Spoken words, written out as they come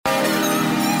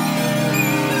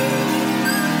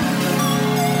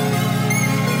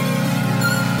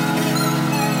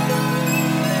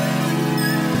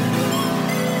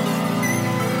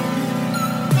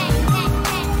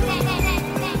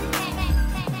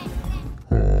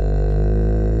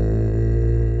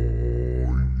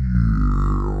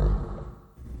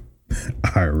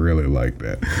really like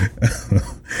that.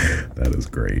 That is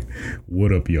great.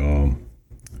 What up, y'all?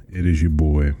 It is your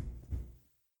boy,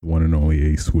 the one and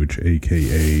only A Switch,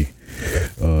 aka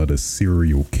the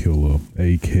serial killer,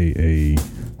 aka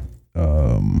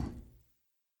the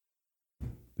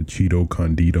Cheeto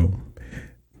Condito,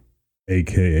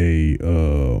 aka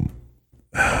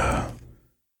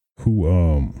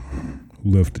who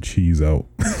left the cheese out.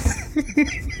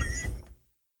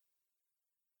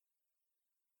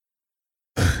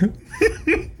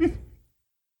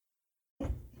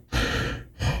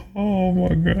 Oh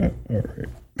my god. All right.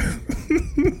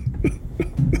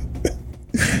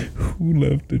 Who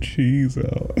left the cheese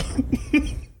out?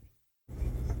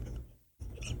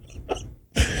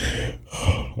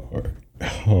 All right.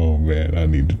 Oh man, I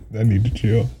need to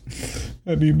chill.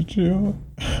 I need to chill.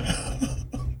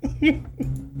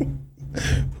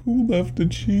 Who left the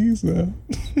cheese out?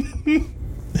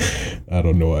 I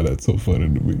don't know why that's so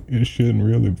funny to me. It shouldn't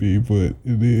really be, but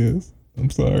it is. I'm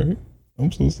sorry.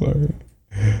 I'm so sorry.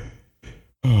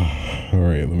 All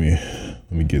right, let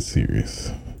me get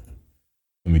serious.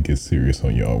 Let me get serious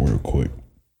on y'all real quick.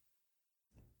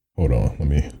 Hold on,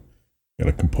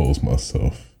 gotta compose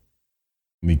myself.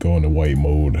 Let me go into white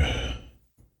mode so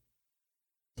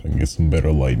I can get some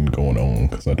better lighting going on,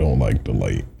 because I don't like the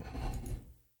light.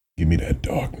 Give me that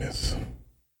darkness.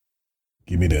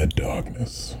 Give me that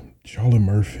darkness. Charlie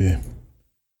Murphy,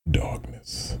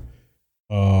 darkness.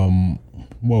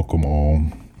 Welcome all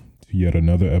to yet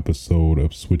another episode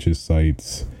of Switches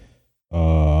Sites,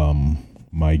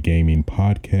 my gaming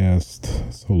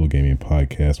podcast, solo gaming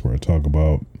podcast, where I talk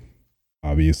about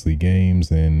obviously games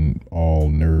and all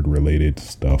nerd related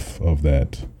stuff of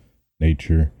that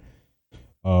nature.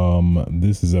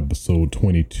 This is episode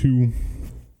 22.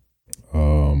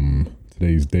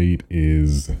 Today's date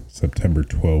is September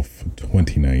 12th,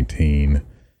 2019.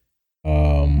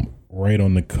 Right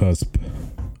on the cusp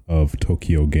of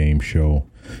Tokyo Game Show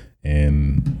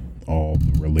and all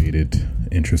the related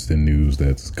interesting news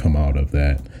that's come out of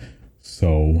that.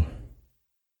 So,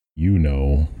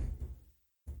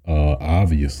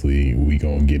 obviously we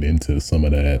gonna get into some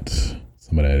of that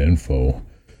info.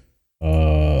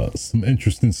 Some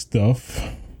interesting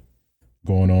stuff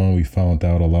going on. We found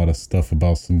out a lot of stuff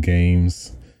about some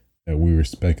games that we were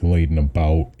speculating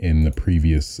about in the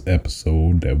previous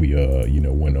episode that we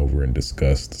went over and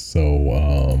discussed. So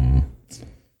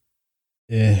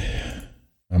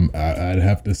I'd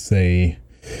have to say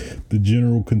the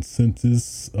general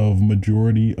consensus of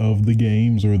majority of the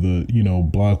games, or the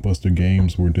blockbuster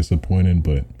games, were disappointing,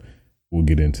 but we'll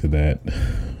get into that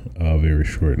very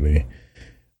shortly.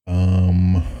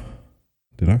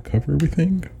 Did I cover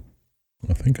everything?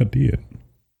 I think I did.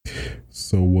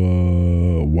 So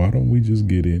why don't we just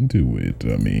get into it?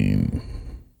 I mean,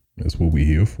 that's what we're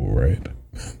here for, right?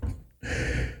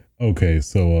 Okay,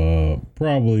 so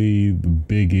probably the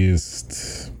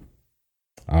biggest,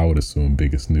 I would assume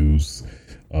biggest news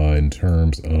in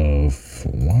terms of,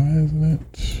 why isn't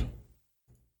it?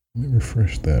 Let me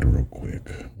refresh that real quick.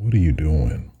 What are you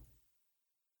doing?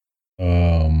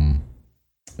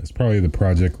 It's probably the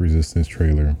Project Resistance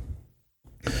trailer,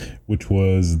 which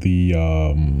was the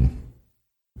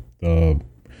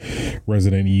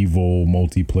Resident Evil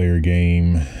multiplayer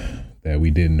game that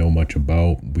we didn't know much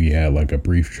about. We had like a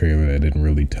brief trailer that didn't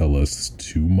really tell us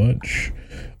too much,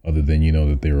 other than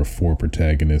that there were 4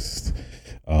 protagonists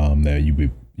that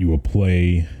you would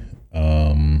play.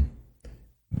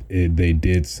 They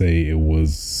did say it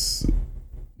was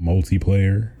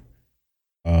multiplayer.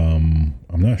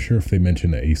 I'm not sure if they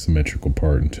mentioned the asymmetrical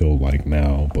part until like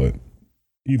now, but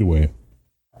either way,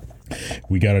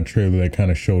 we got a trailer that kind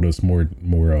of showed us more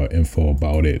info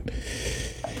about it.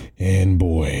 And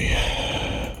boy,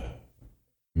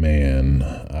 man,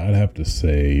 I'd have to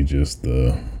say just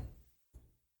the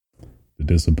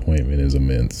disappointment is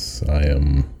immense. I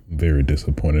am very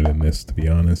disappointed in this, to be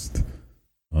honest.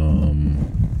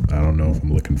 I don't know if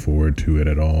I'm looking forward to it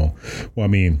at all. Well, I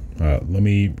mean, let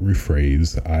me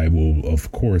rephrase. I will,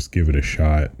 of course, give it a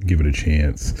shot, give it a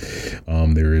chance.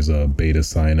 There is a beta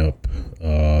sign up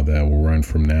that will run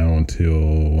from now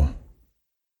until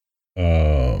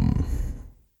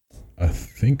I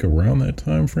think around that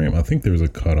time frame. I think there's a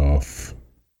cutoff.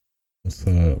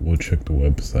 We'll check the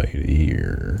website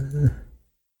here.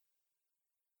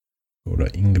 Go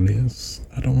to English.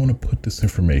 I don't want to put this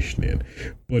information in,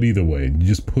 but either way,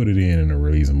 just put it in a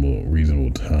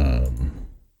reasonable time.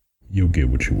 You'll get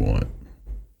what you want.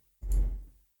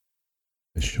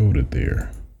 It showed it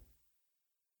there.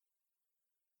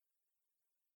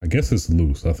 I guess it's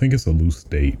loose. I think it's a loose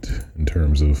date in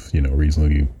terms of,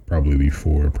 reasonably,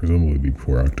 presumably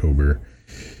before October.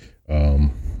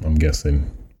 I'm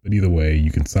guessing But either way,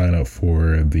 you can sign up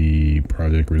for the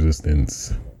Project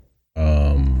Resistance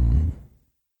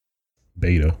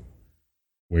beta,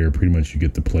 where pretty much you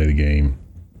get to play the game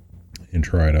and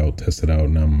try it out, test it out,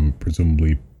 and I'm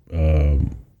presumably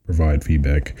provide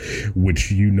feedback,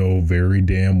 which you know very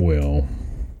damn well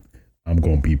I'm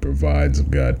gonna be providing some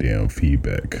goddamn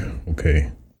feedback.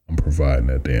 Okay, I'm providing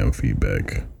that damn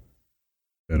feedback.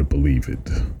 Better believe it.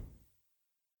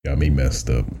 Got me messed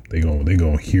up. They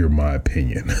gonna hear my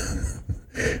opinion.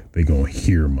 They gonna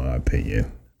hear my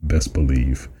opinion. Best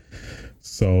believe.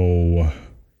 So,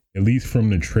 at least from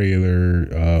the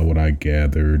trailer, what I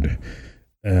gathered,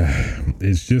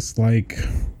 it's just like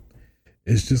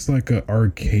a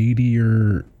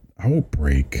arcadier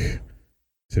Outbreak.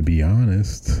 To be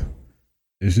honest,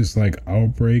 it's just like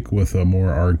Outbreak with a more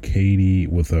arcadey,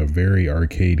 with a very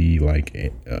arcadey like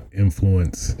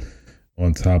influence,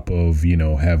 on top of, you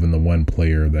know, having the one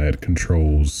player that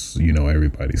controls, you know,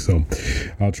 everybody. So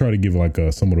I'll try to give like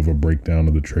a somewhat of a breakdown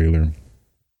of the trailer.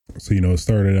 So, you know, it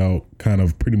started out kind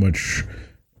of pretty much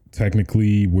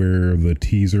technically where the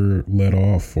teaser let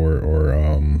off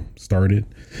or started,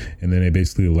 and then they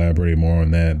basically elaborated more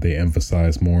on that. They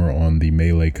emphasized more on the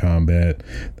melee combat.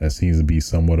 That seems to be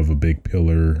somewhat of a big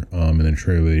pillar. In the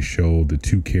trailer they showed the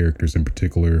two characters in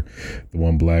particular, the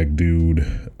one black dude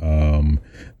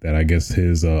that I guess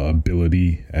his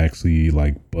ability actually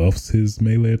like buffs his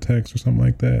melee attacks or something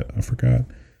like that. I forgot.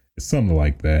 It's something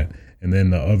like that. And then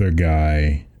the other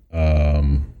guy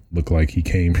looked like he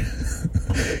came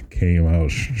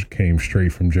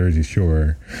straight from Jersey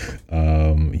Shore.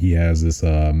 He has this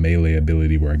melee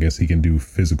ability where I guess he can do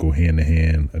physical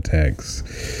hand-to-hand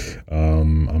attacks.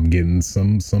 I'm getting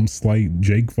some slight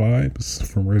Jake vibes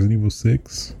from Resident Evil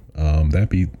 6.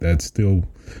 That still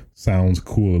sounds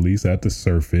cool, at least at the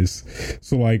surface.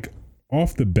 So like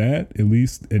off the bat, at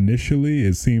least initially,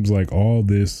 it seems like all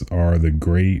this are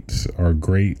great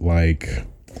like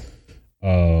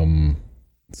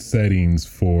settings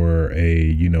for a,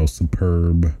 you know,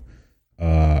 superb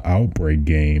Outbreak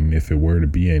game, if it were to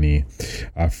be any.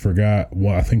 I forgot.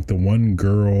 Well, I think the one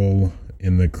girl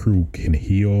in the crew can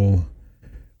heal.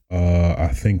 I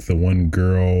think the one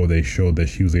girl, they showed that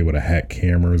she was able to hack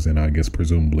cameras and I guess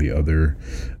presumably other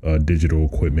digital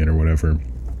equipment or whatever.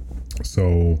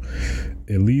 So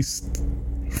at least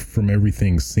from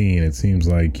everything seen, it seems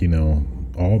like, you know,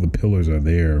 all the pillars are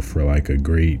there for like a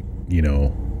great, you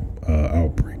know,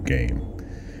 Outbreak game.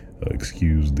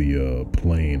 Excuse the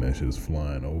plane that's just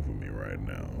flying over me right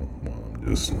now while I'm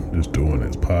just doing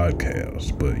this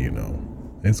podcast, but you know,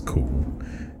 it's cool.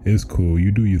 It's cool.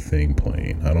 You do your thing,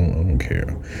 plane. I don't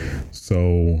care.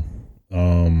 So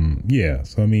yeah,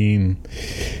 so I mean,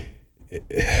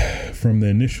 from the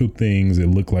initial things, it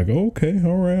looked like, okay,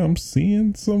 all right, I'm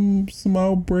seeing some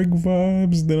Outbreak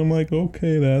vibes. Then I'm like,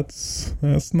 okay, that's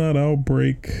not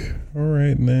Outbreak. All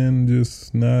right, and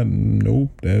then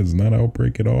nope, that's not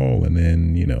Outbreak at all. And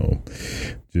then, you know,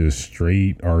 just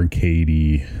straight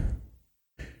arcadey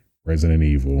Resident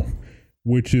Evil,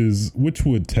 which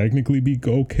would technically be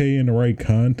okay in the right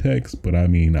context, but I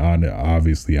mean,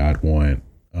 obviously I'd want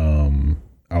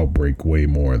Outbreak way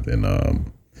more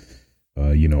than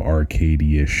you know,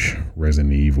 arcade-ish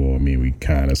Resident Evil. I mean, we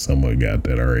kind of somewhat got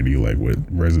that already, like with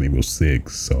Resident Evil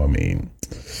 6. So, I mean,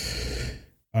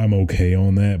 I'm okay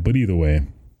on that. But either way,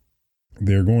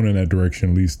 they're going in that direction,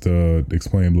 at least to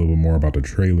explain a little bit more about the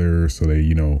trailer. So they,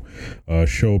 you know,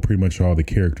 show pretty much all the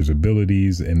characters'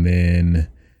 abilities, and then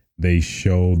they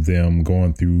show them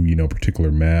going through, you know,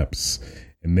 particular maps.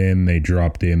 And then they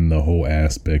dropped in the whole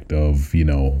aspect of, you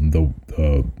know, the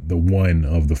one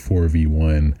of the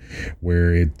 4v1,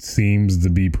 where it seems to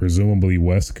be presumably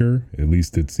Wesker. At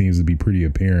least it seems to be pretty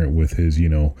apparent with his, you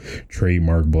know,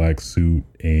 trademark black suit.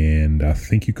 And I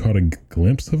think you caught a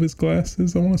glimpse of his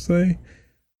glasses, I want to say.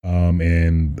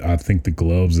 And I think the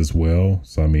gloves as well.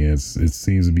 So, I mean, it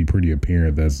seems to be pretty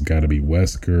apparent that's got to be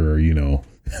Wesker, or, you know,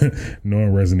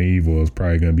 knowing Resident Evil is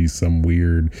probably going to be some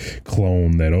weird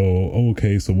clone that,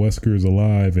 okay, so Wesker is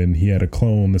alive and he had a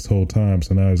clone this whole time,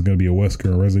 so now it's going to be a Wesker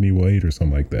in Resident Evil 8 or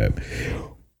something like that,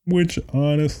 which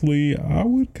honestly I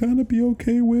would kind of be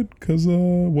okay with, because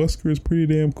Wesker is pretty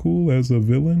damn cool as a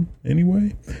villain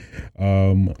anyway.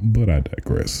 But I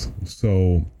digress.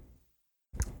 So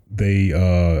they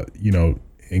you know,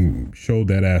 and showed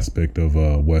that aspect of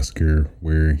Wesker,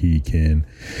 where he can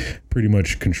pretty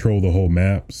much control the whole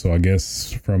map. So I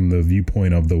guess from the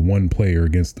viewpoint of the one player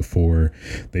against the four,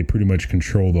 they pretty much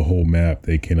control the whole map.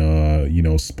 They can you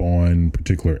know, spawn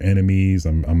particular enemies.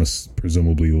 I'm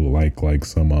presumably like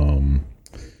some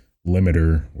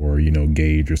limiter or,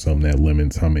 gauge or something that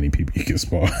limits how many people you can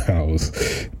spawn house.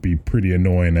 It'd be pretty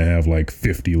annoying to have like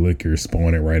 50 lickers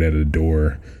spawning right at a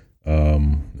door,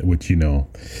 which,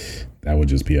 that would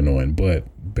just be annoying. But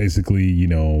basically,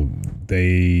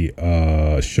 they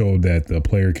showed that the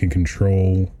player can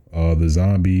control the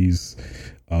zombies,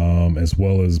 as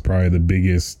well as probably the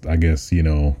biggest, I guess,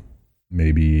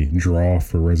 maybe draw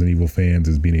for Resident Evil fans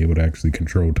is being able to actually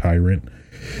control Tyrant,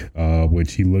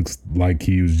 which he looks like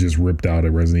he was just ripped out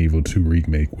of Resident Evil 2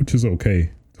 remake, which is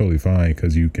okay, totally fine,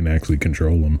 because you can actually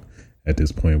control him at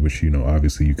this point, which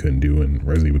obviously you couldn't do in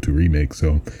Resident Evil 2 remake.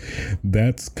 So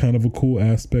that's kind of a cool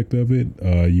aspect of it.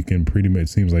 You can pretty much,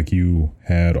 seems like you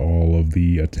had all of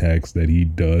the attacks that he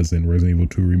does in Resident Evil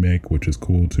 2 remake, which is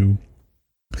cool too.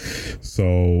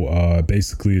 So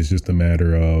basically it's just a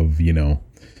matter of you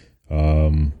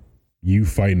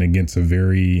fighting against a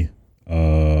very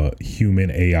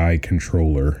human AI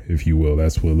controller, if you will.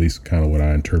 That's what, at least kind of what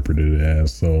I interpreted it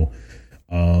as. So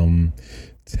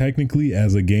technically,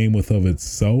 as a game of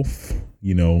itself,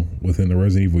 within the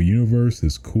Resident Evil universe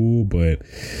is cool, but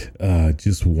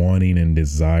just wanting and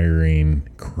desiring,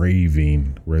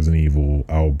 craving Resident Evil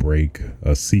Outbreak,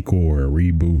 a sequel or a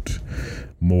reboot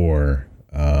more,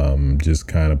 just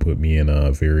kind of put me in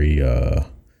a very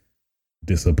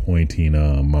disappointing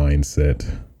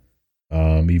mindset.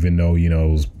 Even though,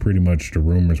 it was pretty much, the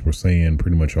rumors were saying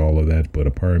pretty much all of that, but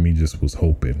a part of me just was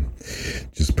hoping,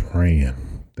 just praying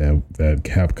that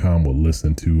Capcom would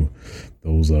listen to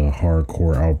those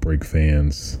hardcore Outbreak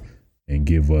fans and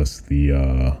give us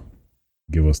the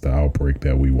Outbreak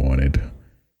that we wanted.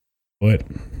 But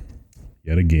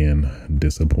yet again,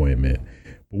 disappointment.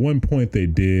 But one point they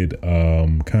did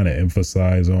kind of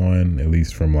emphasize on, at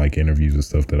least from like interviews and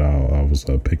stuff that I was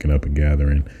picking up and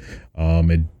gathering,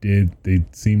 they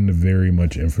seem to very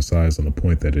much emphasize on the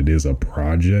point that it is a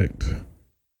project,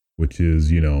 which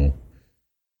is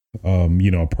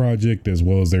a project, as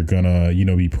well as they're gonna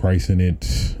be pricing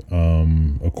it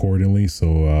accordingly.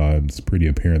 So it's pretty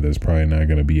apparent that it's probably not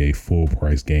gonna be a full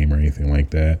price game or anything like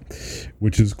that,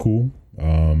 which is cool.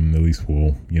 At least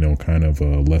will kind of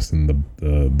lessen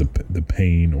the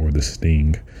pain or the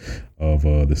sting of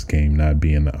this game not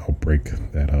being the Outbreak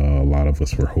that a lot of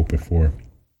us were hoping for.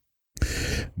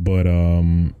 But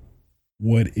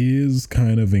what is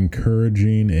kind of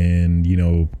encouraging and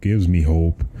gives me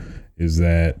hope is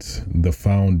that the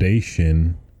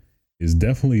foundation is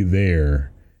definitely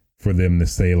there for them to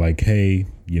say like, hey,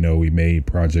 we made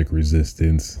Project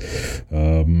Resistance.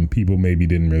 People maybe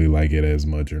didn't really like it as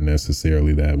much or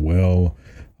necessarily that well.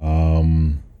 I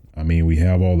mean, we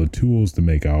have all the tools to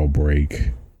make Outbreak.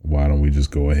 Why don't we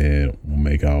just go ahead and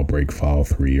make Outbreak File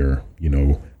 3 or,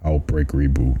 Outbreak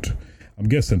Reboot? I'm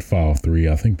guessing File 3.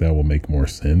 I think that will make more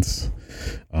sense.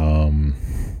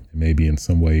 Maybe in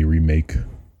some way remake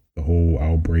the whole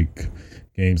Outbreak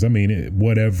games. I mean,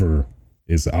 whatever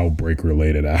is Outbreak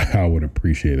related, I would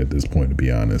appreciate at this point, to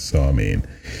be honest. So, I mean,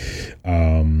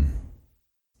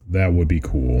 that would be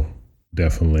cool.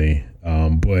 Definitely.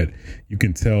 But you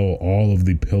can tell all of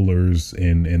the pillars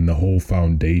and the whole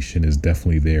foundation is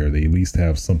definitely there. They at least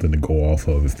have something to go off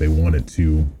of if they wanted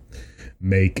to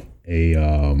make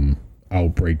a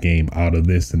Outbreak game out of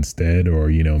this instead, or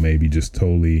maybe just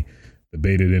totally the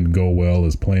beta didn't go well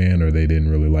as planned, or they didn't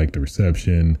really like the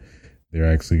reception. They're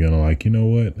actually gonna like,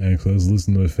 what, actually let's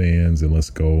listen to the fans and let's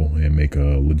go and make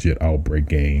a legit Outbreak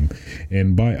game.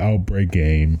 And by Outbreak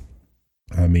game,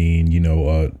 I mean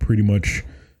pretty much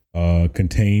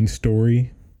contained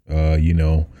story,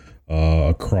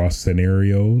 across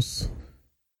scenarios,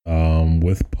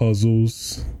 with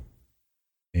puzzles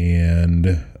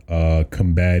and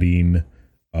combating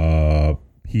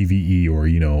PvE or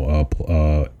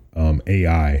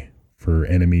AI for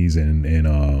enemies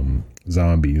and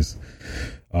zombies.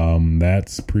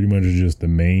 That's pretty much just the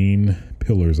main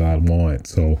pillars I want.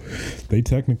 So they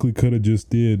technically could have just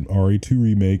did RE2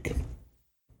 remake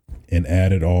and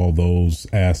added all those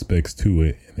aspects to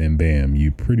it, and bam, you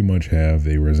pretty much have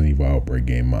a Resident Evil Outbreak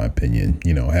game, in my opinion.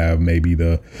 Have maybe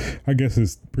I guess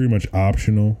it's pretty much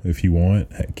optional if you want,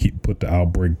 put the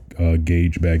Outbreak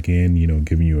gauge back in,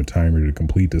 giving you a timer to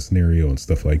complete the scenario and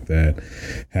stuff like that.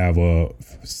 Have a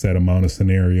set amount of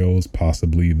scenarios,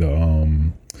 possibly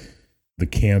the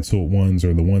canceled ones,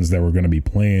 or the ones that were going to be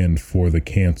planned for the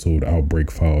canceled Outbreak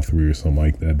File 3 or something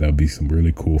like that. That'd be some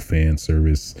really cool fan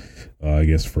service, I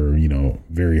guess, for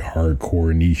very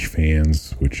hardcore niche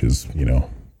fans, which is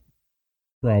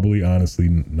probably honestly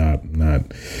not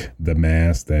the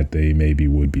mass that they maybe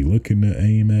would be looking to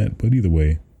aim at. But either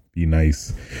way, be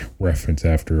nice reference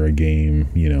after a game,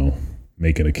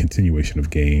 making a continuation of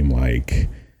game like,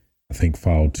 I think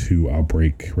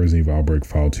Resident Evil Outbreak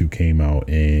File 2 came out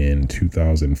in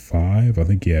 2005. I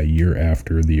think, yeah, a year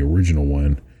after the original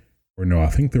one. Or no, I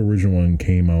think the original one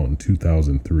came out in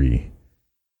 2003.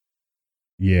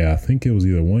 Yeah, I think it was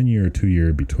either 1 year or 2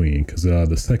 year between, because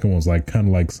the second one's like kind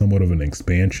of like somewhat of an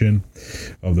expansion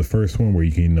of the first one, where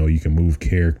you can move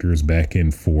characters back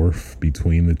and forth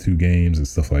between the two games and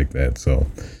stuff like that. So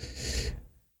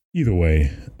either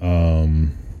way,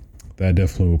 that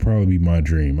definitely will probably be my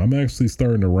dream. I'm actually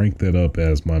starting to rank that up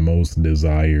as my most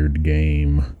desired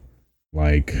game,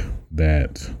 like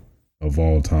that of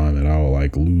all time, and I'll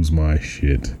like lose my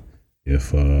shit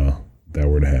if that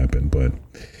were to happen. But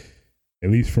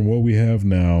at least from what we have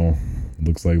now, it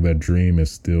looks like that dream is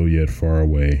still yet far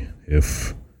away,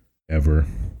 if ever.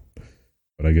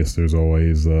 But I guess there's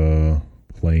always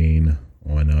playing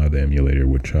on the emulator,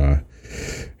 which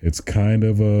it's kind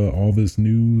of all this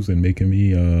news and making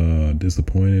me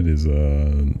disappointed is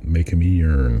making me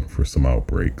yearn for some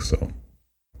Outbreak. So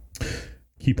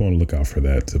keep on the lookout for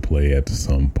that to play at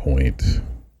some point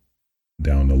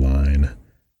down the line.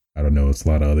 I don't know, it's a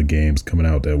lot of other games coming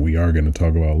out that we are going to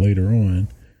talk about later on,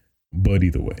 but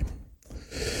either way.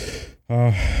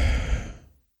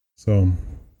 So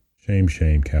shame,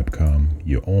 Capcom,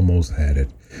 you almost had it.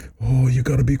 Oh, you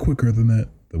gotta be quicker than that.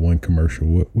 The one commercial,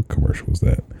 what commercial was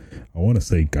that? I want to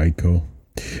say Geico,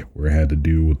 where it had to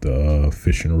do with the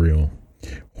fishing reel.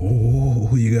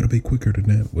 Oh, you gotta be quicker than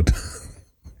that with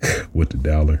the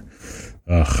dollar.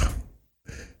 Ugh,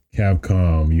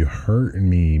 Capcom, you hurting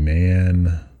me,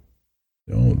 man.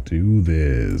 Don't do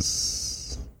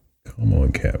this. Come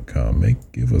on, Capcom,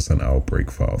 give us an Outbreak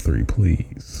File 3,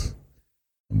 please.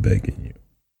 I'm begging you.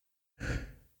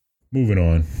 Moving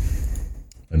on,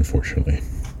 unfortunately.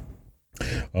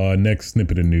 Next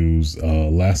snippet of news,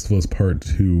 Last of Us Part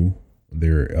 2,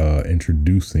 they're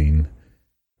introducing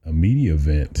a media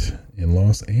event in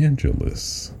Los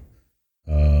Angeles.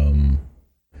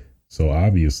 So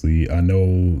obviously, I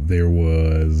know there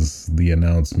was the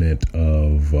announcement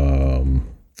of,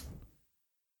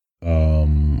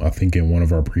 I think in one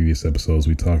of our previous episodes,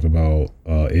 we talked about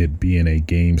it being a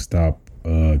GameStop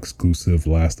exclusive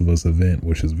Last of Us event,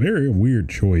 which is very weird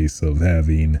choice of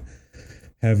having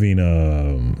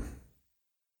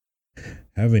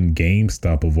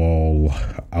GameStop of all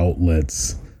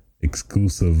outlets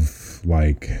exclusive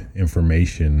like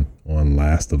information on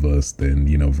Last of Us than,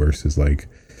 versus like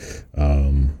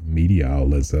media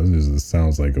outlets. That just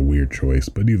sounds like a weird choice,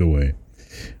 but either way,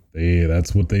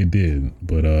 that's what they did.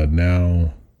 But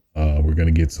now we're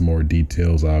gonna get some more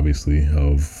details, obviously,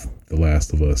 of The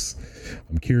Last of Us.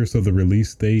 I'm curious of the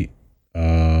release date.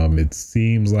 It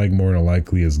seems like more than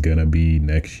likely it's gonna be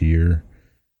next year.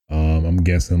 I'm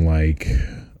guessing like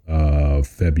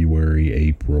February,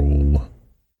 April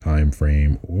time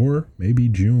frame, or maybe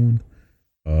June.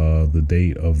 The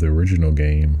date of the original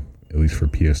game, at least for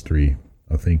PS3.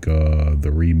 I think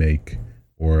the remake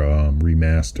or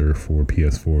remaster for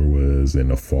PS4 was in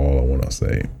the fall, I want to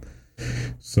say.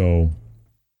 So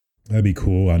that'd be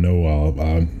cool. I know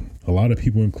a lot of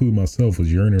people, including myself,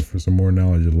 was yearning for some more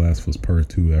knowledge of The Last of Us Part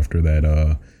 2 after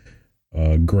that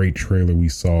great trailer we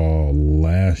saw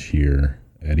last year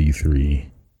at E3.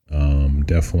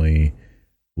 Definitely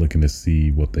looking to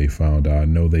see what they found out. I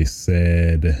know they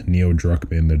said Neil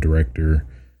Druckmann, the director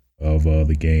of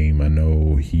the game, I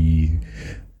know he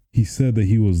said that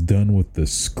he was done with the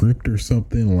script or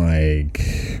something. Like,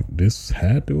 this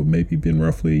had to have maybe been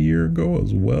roughly a year ago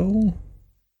as well,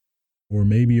 or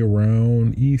maybe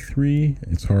around E3.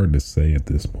 It's hard to say at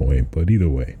this point, but either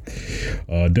way,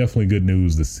 definitely good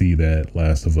news to see that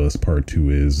Last of Us Part 2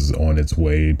 is on its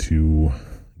way to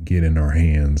get in our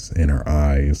hands and our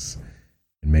eyes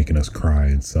and making us cry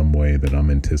in some way that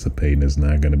I'm anticipating is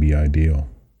not going to be ideal.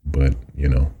 But,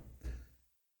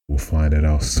 we'll find it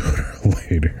out sooner or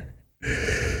later.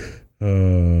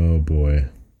 Oh boy.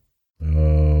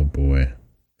 I'm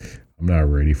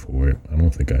not ready for it. I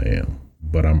don't think I am.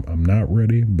 But I'm not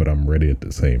ready, but I'm ready at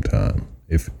the same time.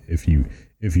 If you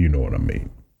know what I mean.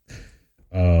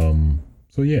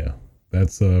 So yeah,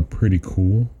 that's pretty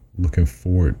cool. Looking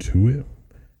forward to it.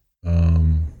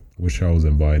 Wish I was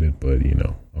invited, but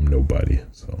I'm nobody,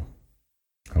 so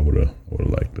I would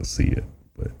liked to see it.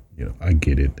 But I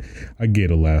get it. I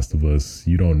get a Last of Us.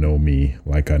 You don't know me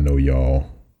like I know y'all.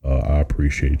 I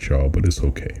appreciate y'all, but it's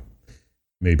okay.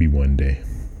 Maybe one day.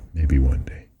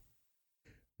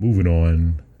 Moving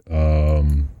on.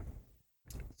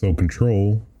 So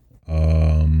Control,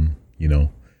 the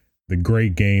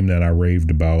great game that I raved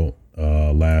about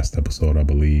last episode, I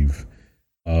believe.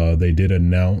 They did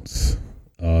announce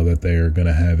that they're going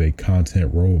to have a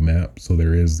content roadmap. So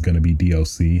there is going to be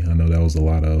DLC. I know that was a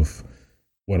lot of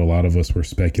what a lot of us were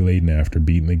speculating after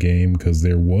beating the game, because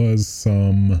there was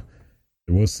some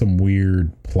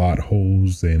weird plot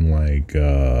holes and like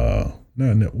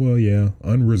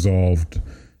unresolved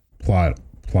plot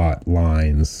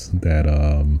lines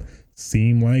that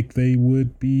seem like they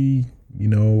would be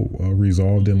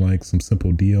resolved in like some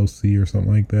simple DLC or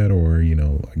something like that, or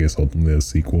I guess ultimately a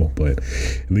sequel. But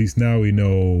at least now we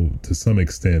know to some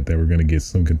extent that we're going to get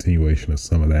some continuation of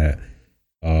some of that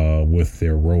with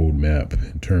their roadmap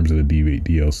in terms of the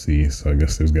DLC. So I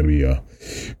guess there's going to be a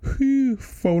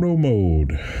photo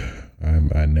mode.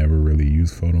 I never really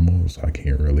use photo mode, so I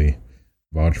can't really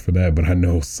vouch for that, but I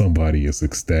know somebody is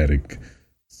ecstatic.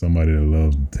 Somebody that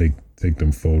loves to take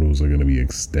them photos are going to be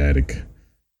ecstatic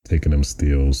taking them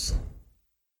stills,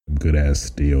 good ass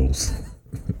stills.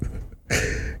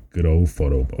 Good old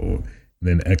photo mode. And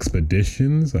then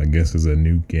Expeditions, I guess, is a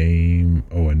new game.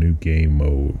 A new game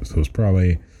mode. So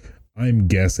I'm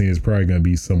guessing it's probably going to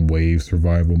be some wave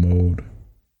survival mode.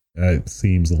 It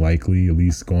seems likely, at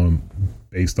least going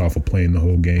based off of playing the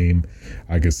whole game.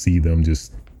 I could see them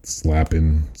just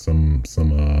slapping some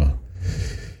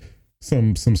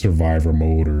survivor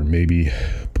mode, or maybe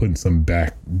putting some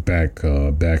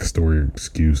backstory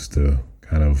excuse to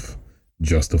kind of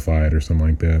justify it or something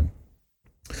like that.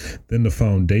 Then the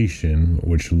Foundation,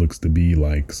 which looks to be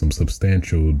like some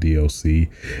substantial DLC,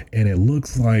 and it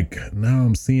looks like, now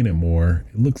I'm seeing it more,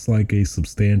 it looks like this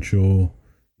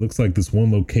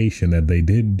one location that they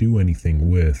didn't do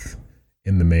anything with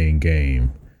in the main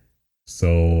game.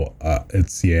 So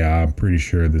I'm pretty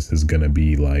sure this is gonna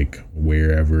be like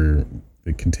wherever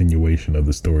the continuation of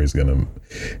the story is gonna.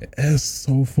 It's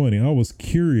so funny. I was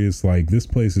curious, like, this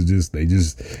place is they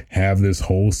just have this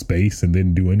whole space and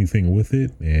didn't do anything with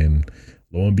it, and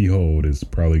lo and behold, it's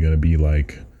probably gonna be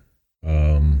like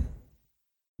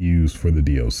used for the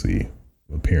DLC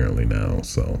apparently now.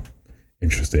 So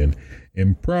interesting.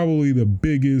 And probably the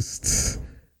biggest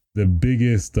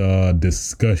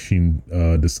discussion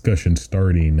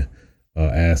starting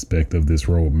aspect of this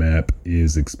roadmap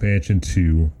is expansion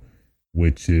 2,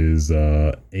 which is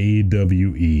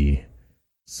AWE.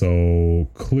 So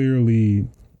clearly,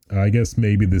 I guess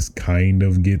maybe this kind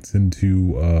of gets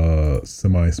into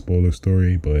semi-spoiler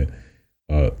story, but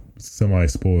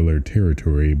semi-spoiler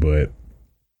territory, but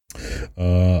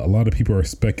a lot of people are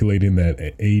speculating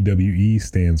that AWE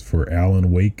stands for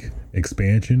Alan Wake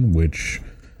expansion, which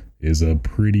is a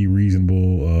pretty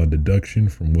reasonable deduction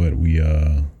from what we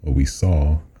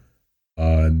saw.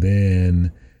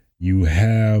 Then you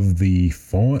have the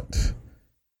font,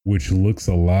 which looks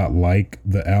a lot like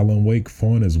the Alan Wake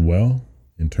font as well,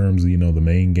 in terms of the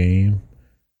main game.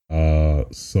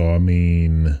 So I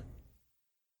mean,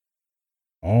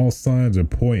 all signs are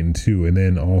pointing to, and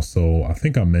then also I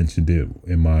think I mentioned it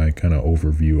in my kind of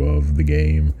overview of the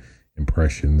game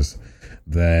impressions,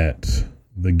 that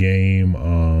the game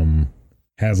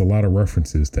has a lot of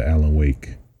references to Alan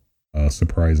Wake,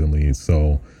 surprisingly.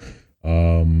 So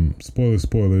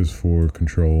spoilers for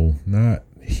Control, not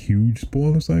huge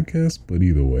spoilers I guess, but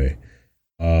either way,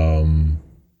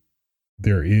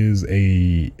 there is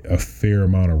a fair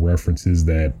amount of references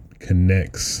that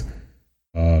connects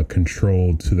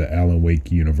Control to the Alan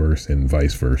Wake universe and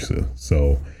vice versa.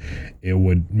 So it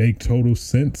would make total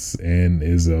sense, and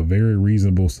is a very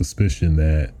reasonable suspicion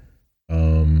that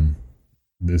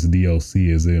this DLC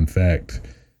is in fact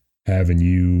having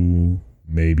you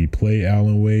maybe play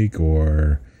Alan Wake,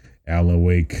 or Alan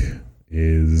Wake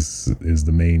is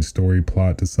the main story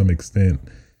plot to some extent,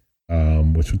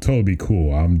 which would totally be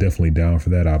cool. I'm definitely down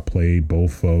for that. I played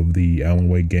both of the Alan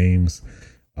Wake games,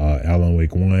 Alan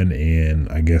Wake 1, and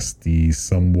I guess the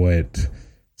somewhat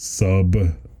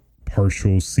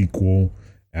partial sequel,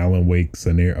 Alan Wake's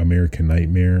American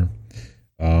Nightmare.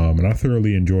 And I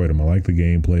thoroughly enjoyed them. I liked the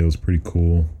gameplay. It was pretty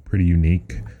cool, pretty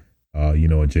unique,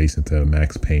 adjacent to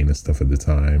Max Payne and stuff at the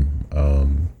time.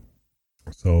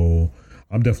 So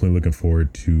I'm definitely looking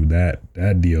forward to that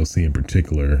DLC in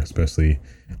particular, especially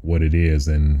what it is,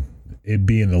 and it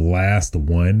being the last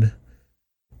one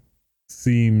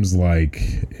seems like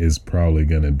is probably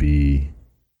going to be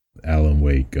Alan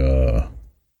Wake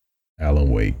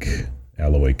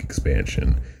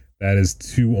expansion. That is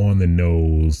too on the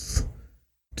nose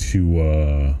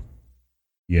to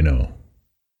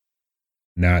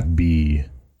not be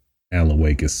Alan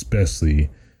Wake, especially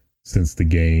since the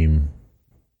game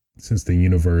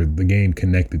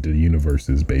connected to the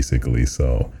universes basically.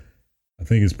 So I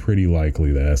think it's pretty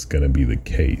likely that's going to be the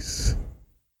case.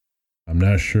 I'm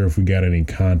not sure if we got any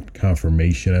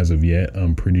confirmation as of yet.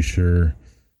 I'm pretty sure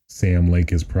Sam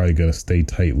Lake is probably gonna stay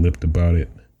tight-lipped about it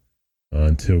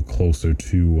until closer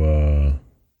to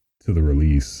the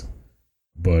release.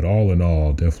 But all in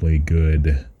all, definitely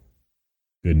good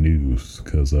news,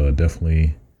 because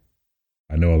definitely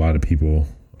I know a lot of people,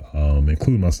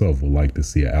 including myself, would like to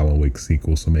see an Alan Wake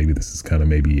sequel. So maybe this is kind of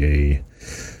maybe a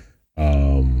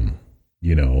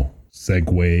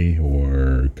segue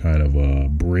or kind of a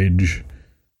bridge,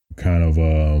 kind of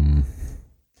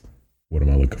what am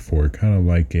I looking for? Kind of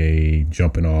like a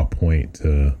jumping off point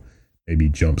to maybe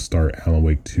jumpstart Alan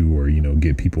Wake 2, or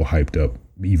get people hyped up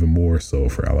even more so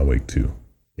for Alan Wake 2,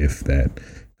 if that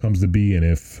comes to be, and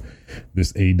if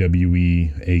this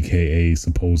AWE, aka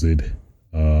supposed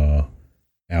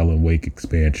Alan Wake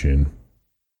expansion,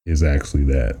 is actually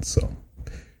that. So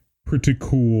pretty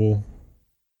cool.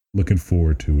 Looking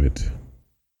forward to it.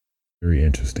 Very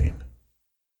interesting.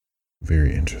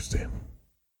 Very interesting.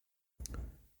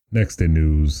 Next in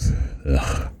news.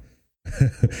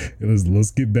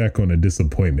 Let's get back on a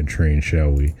disappointment train,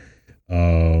 shall we?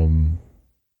 I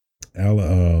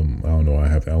don't know. I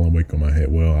have Alan Wake on my head.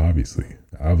 Well, obviously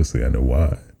I know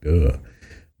why. Duh.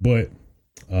 But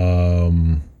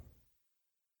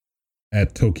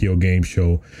at Tokyo Game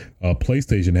Show,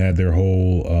 PlayStation had their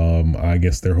whole,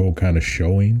 their whole kind of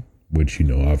showing, which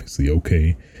obviously,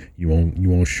 okay, you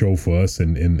won't show for us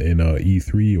in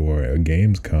E3 or a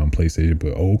Gamescom, PlayStation,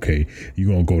 but okay, you're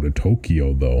gonna go to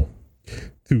Tokyo though.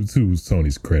 To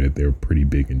Sony's credit, they're pretty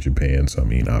big in Japan, so I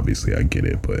mean, obviously, I get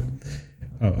it, but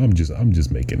I'm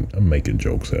making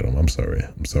jokes at them. I'm sorry,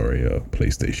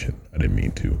 PlayStation. I didn't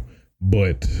mean to.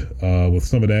 But with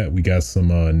some of that, we got some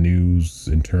news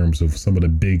in terms of some of the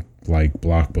big, like,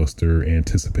 blockbuster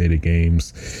anticipated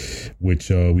games, which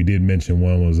we did mention.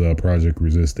 One was Project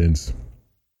Resistance.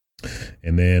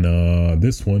 And then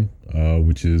this one,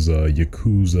 which is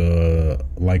Yakuza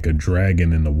Like a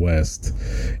Dragon in the West.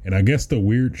 And I guess the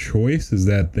weird choice is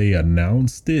that they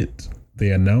announced it.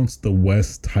 They announced the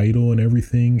West title and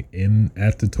everything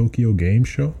at the Tokyo Game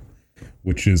Show,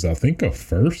 which is, I think, a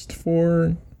first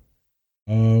for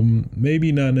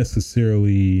maybe not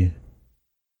necessarily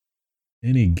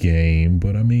any game,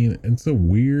 but I mean, it's a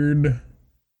weird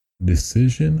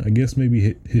decision. I guess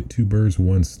maybe hit two birds with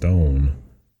one stone.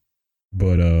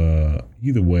 But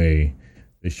either way,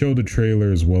 they showed the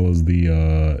trailer as well as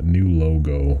the new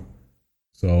logo.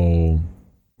 So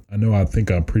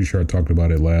I'm pretty sure I talked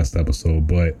about it last episode,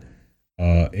 but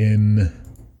in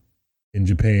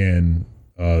Japan,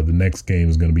 the next game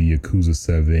is going to be Yakuza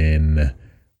 7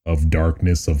 of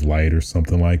Darkness of Light or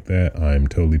something like that. I'm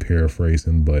totally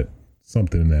paraphrasing, but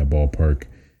something in that ballpark.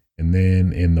 And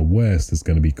then in the West, it's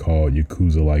going to be called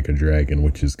Yakuza Like a Dragon,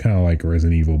 which is kind of like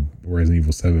Resident Evil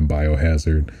 7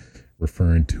 Biohazard,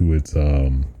 referring to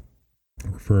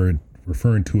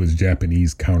its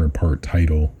Japanese counterpart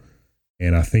title.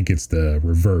 And I think it's the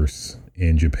reverse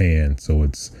in Japan. So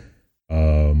it's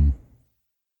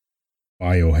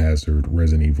Biohazard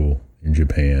Resident Evil in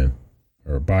Japan,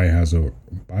 or Biohazard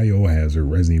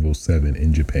Resident Evil 7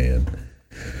 in Japan.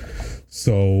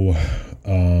 So,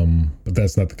 but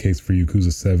that's not the case for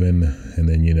Yakuza 7. And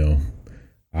then,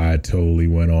 I totally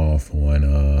went off on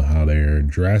how they're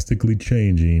drastically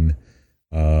changing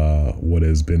what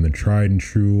has been the tried and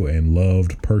true and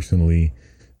loved personally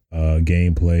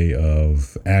gameplay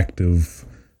of active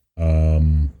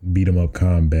beat 'em up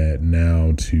combat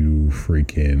now to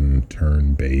freaking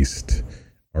turn-based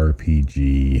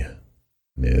RPG-ness,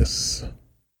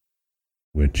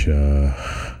 which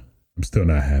I'm still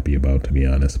not happy about, to be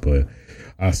honest. But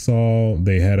I saw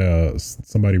they had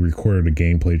somebody recorded a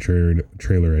gameplay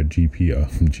trailer at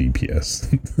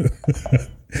GPS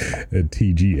at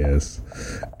TGS,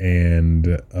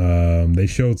 and they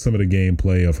showed some of the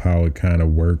gameplay of how it kind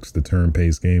of works, the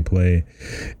turn-based gameplay,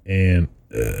 and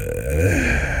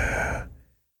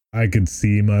I could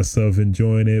see myself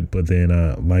enjoying it, but then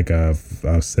like I've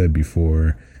said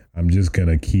before, I'm just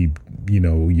gonna keep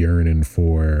yearning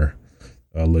for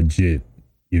a legit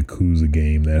Yakuza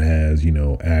game that has,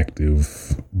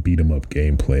 active beat 'em up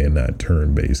gameplay and not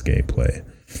turn-based gameplay.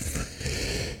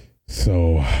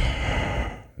 So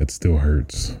it still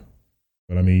hurts.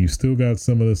 But I mean, you still got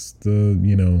some of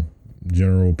the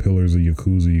general pillars of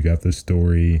Yakuza. You got the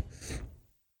story,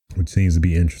 which seems to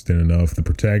be interesting enough. The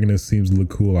protagonist seems to look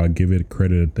cool. I'll give it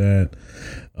credit at that.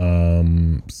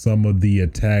 Some of the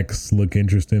attacks look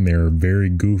interesting. They're very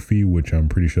goofy, which I'm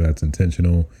pretty sure that's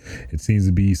intentional. It seems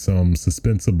to be some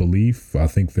suspense of belief. I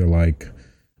think they're like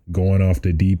going off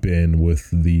the deep end with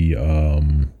the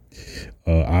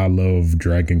I love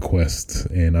Dragon Quest,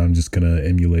 and I'm just gonna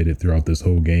emulate it throughout this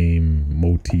whole game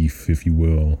motif, if you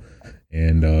will.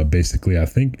 And basically, I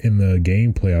think in the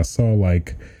gameplay, I saw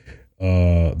like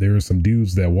there were some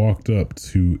dudes that walked up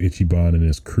to Ichiban and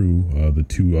his crew, the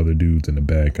two other dudes in the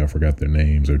back. I forgot their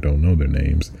names or don't know their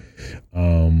names.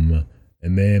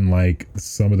 And then like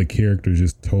some of the characters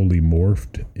just totally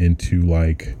morphed into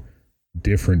like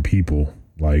different people.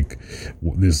 Like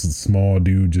this small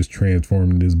dude just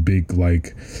transformed into this big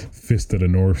like Fist of the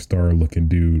North Star looking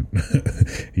dude.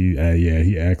 He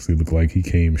actually looked like he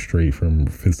came straight from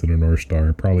Fist of the North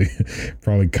Star.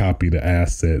 Probably copied the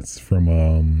assets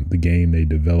from the game they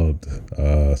developed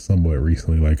somewhat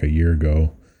recently, like a year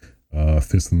ago.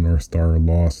 Fist of the North Star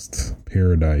Lost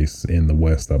Paradise in the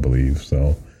West, I believe.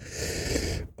 So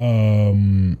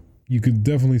you could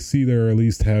definitely see they're at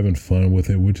least having fun with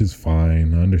it, which is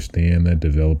fine. I understand that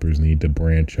developers need to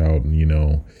branch out and, you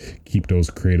know, keep those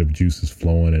creative juices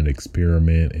flowing and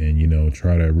experiment and, you know,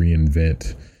 try to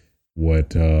reinvent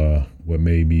what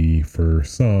maybe for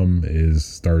some is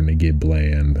starting to get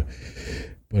bland.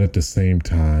 But at the same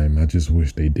time, I just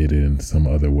wish they did it in some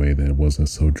other way that wasn't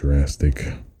so drastic.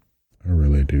 I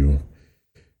really do.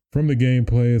 From the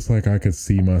gameplay, it's like I could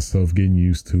see myself getting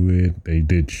used to it. They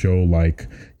did show like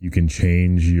you can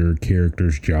change your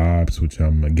character's jobs, which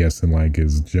I'm guessing like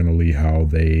is generally how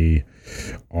they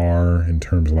are in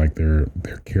terms of like their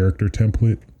character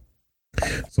template.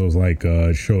 So it's like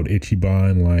it showed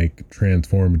Ichiban like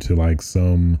transform into like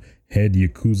some head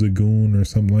Yakuza goon or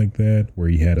something like that, where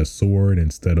he had a sword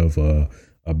instead of a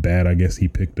bat, I guess he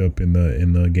picked up in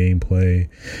the gameplay.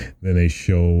 Then they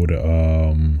showed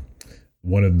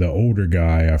one of the older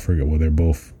guy, I forget, well, they're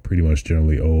both pretty much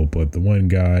generally old, but the one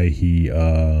guy, he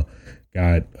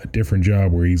got a different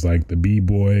job where he's like the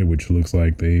B-boy, which looks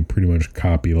like they pretty much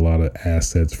copied a lot of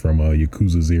assets from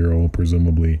Yakuza 0,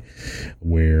 presumably,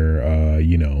 where,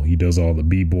 you know, he does all the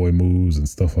B-boy moves and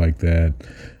stuff like that.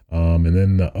 And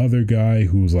then the other guy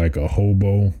who's like a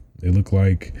hobo, it looked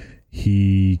like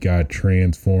he got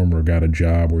transformed or got a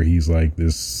job where he's like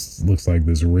this, looks like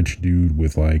this rich dude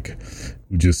with like,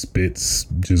 who just spits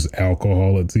just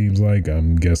alcohol, it seems like.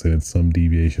 I'm guessing it's some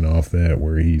deviation off that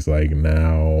where he's like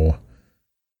now,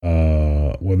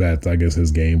 well, that's, I guess,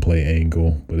 his gameplay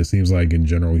angle, but it seems like in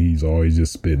general, he's always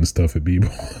just spitting stuff at people.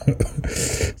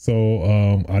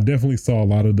 So, I definitely saw a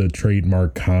lot of the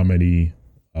trademark comedy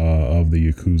of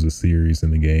the Yakuza series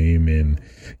in the game, and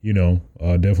you know,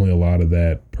 definitely a lot of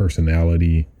that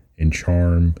personality and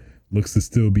charm looks to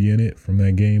still be in it from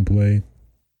that gameplay.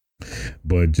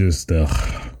 But just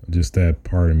that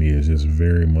part of me is just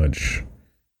very much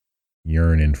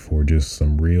yearning for just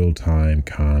some real-time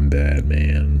combat,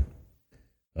 man.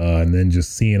 And then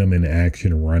just seeing them in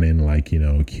action running like, you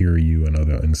know, Kiryu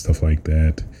and stuff like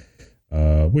that.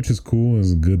 Which is cool.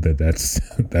 It's good that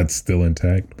that's still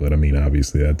intact, but I mean,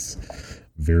 obviously that's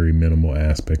very minimal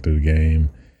aspect of the game.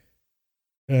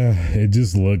 It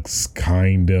just looks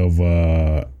kind of,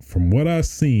 from what I've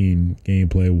seen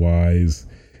gameplay wise,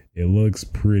 it looks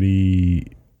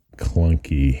pretty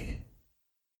clunky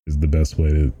is the best way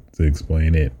to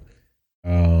explain it. I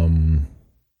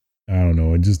don't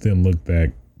know. It just didn't look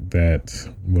that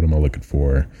what am I looking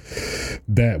for?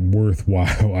 That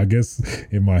worthwhile. I guess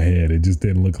in my head, it just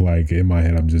didn't look like, in my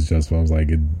head, I was like,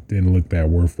 it didn't look that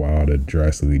worthwhile to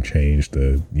drastically change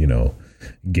the, you know,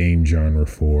 game genre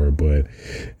for, but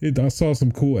I saw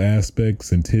some cool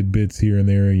aspects and tidbits here and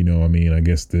there. You know, I mean, I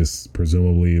guess this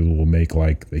presumably will make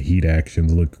like the heat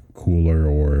actions look cooler,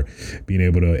 or being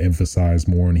able to emphasize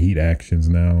more on heat actions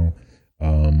now,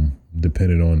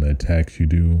 depending on the attacks you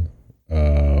do.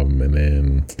 And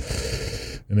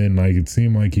then like it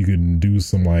seemed like you could do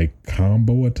some like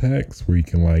combo attacks where you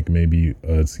can like maybe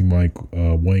it seemed like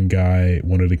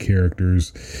one of the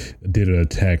characters did an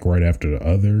attack right after the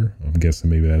other. I'm guessing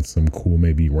maybe that's some cool,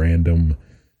 maybe random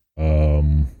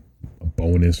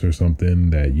bonus or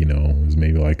something that, you know, is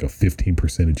maybe like a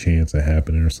 15% chance of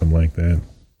happening or something like that.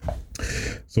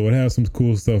 So it has some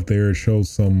cool stuff there. It shows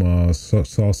some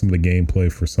saw some of the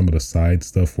gameplay for some of the side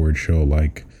stuff where it showed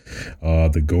like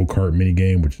the go-kart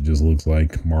minigame, which just looks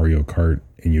like Mario Kart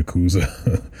and Yakuza,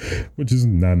 which is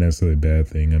not necessarily a bad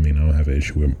thing. I mean, I don't have an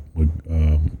issue with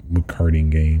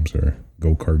karting games or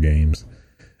go-kart games.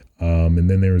 And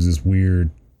then there was this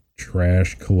weird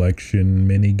trash collection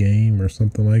minigame or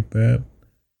something like that.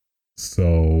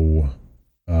 So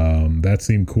that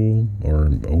seemed cool,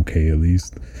 or okay at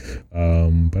least.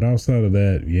 But outside of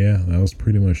that, yeah, that was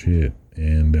pretty much it.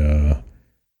 And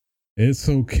it's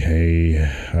okay.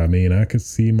 I mean, I could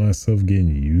see myself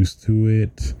getting used to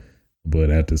it, but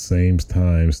at the same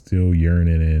time, still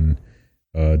yearning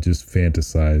and just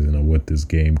fantasizing of what this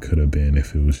game could have been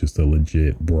if it was just a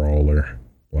legit brawler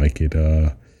like it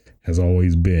has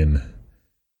always been.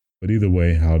 But either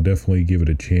way, I'll definitely give it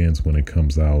a chance when it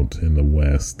comes out in the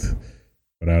West.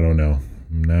 But I don't know.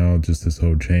 Now, just this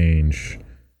whole change,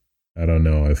 I don't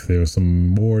know. If there's some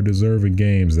more deserving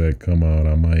games that come out,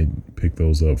 I might pick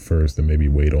those up first and maybe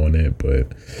wait on it.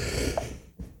 But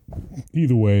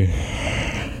either way,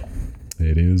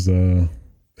 it is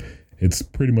it's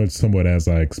pretty much somewhat as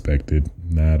I expected.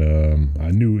 Not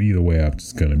I knew either way I'm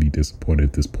just gonna be disappointed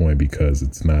at this point because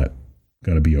it's not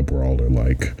gonna be a brawler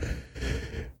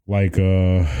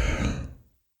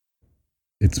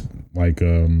it's like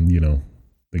you know,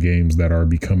 the games that are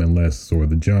becoming less, or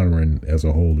the genre as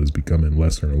a whole is becoming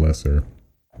lesser and lesser.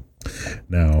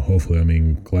 Now, hopefully, I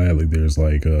mean, gladly there's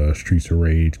like Streets of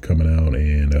Rage coming out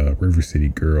and River City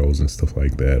Girls and stuff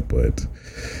like that, but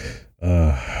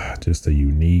just a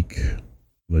unique,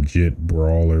 legit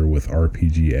brawler with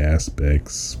RPG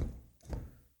aspects.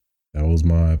 That was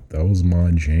my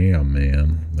jam,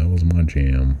 man. That was my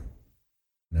jam.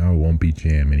 Now it won't be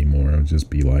jam anymore. It'll just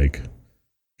be like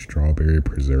strawberry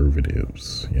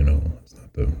preservatives. You know,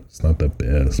 it's not the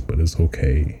best, but it's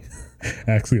okay.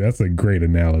 Actually, that's a great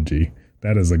analogy.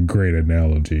 That is a great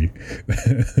analogy.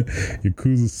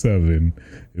 Yakuza 7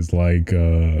 is like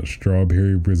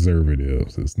strawberry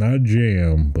preservatives. It's not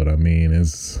jam, but I mean,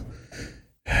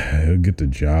 it'll get the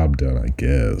job done, I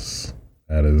guess.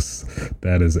 That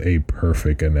is a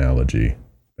perfect analogy.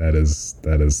 That is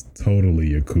totally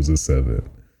Yakuza 7.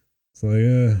 It's like,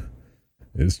 yeah,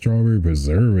 it's strawberry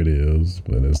preservatives,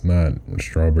 but it's not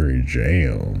strawberry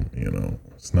jam, you know.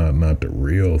 It's not the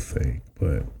real thing,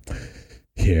 but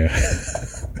yeah,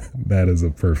 that is a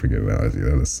perfect analogy.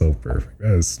 That is so perfect.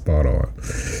 That is spot on.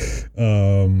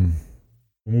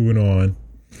 Moving on.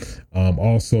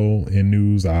 Also in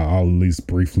news, I'll at least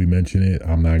briefly mention it.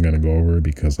 I'm not going to go over it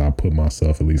because I put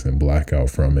myself at least in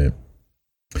blackout from it.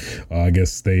 I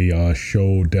guess they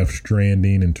showed Death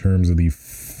Stranding in terms of the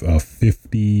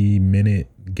 50-minute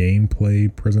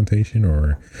gameplay presentation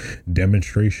or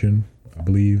demonstration, I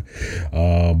believe.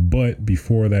 But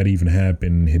before that even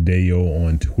happened, Hideo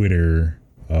on Twitter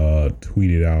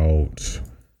tweeted out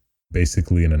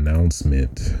basically an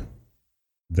announcement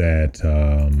that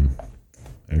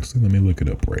actually, let me look it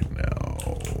up right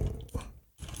now.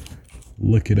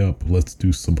 Look it up. Let's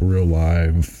do some real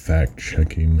live fact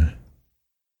checking,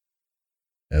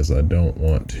 as I don't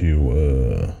want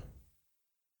to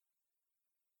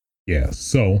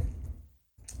so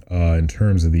in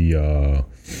terms of the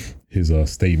his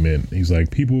statement, he's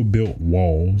like, people built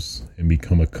walls and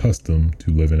become accustomed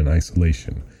to living in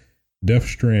isolation. Death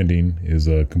Stranding is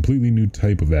a completely new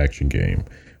type of action game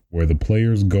where the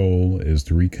player's goal is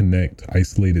to reconnect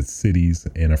isolated cities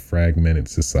and a fragmented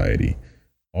society.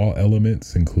 All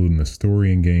elements, including the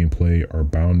story and gameplay, are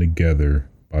bound together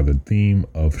by the theme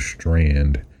of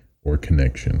strand or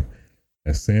connection.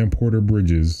 As Sam Porter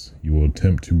bridges, you will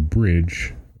attempt to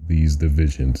bridge these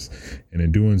divisions, and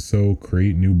in doing so,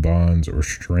 create new bonds or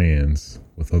strands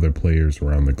with other players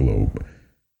around the globe.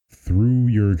 Through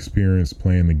your experience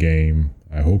playing the game,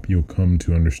 I hope you'll come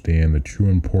to understand the true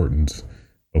importance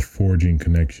of forging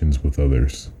connections with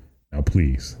others. Now,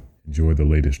 please enjoy the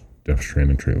latest Death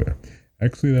Stranding trailer.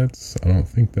 Actually, I don't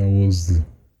think that was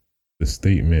the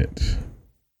statement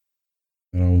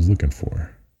that I was looking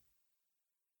for.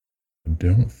 I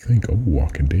don't think,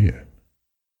 Walking Dead.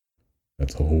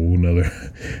 That's a whole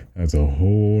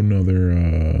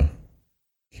nother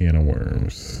can of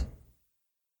worms.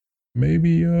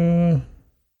 Maybe, I'm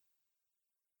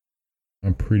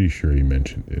pretty sure he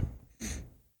mentioned it.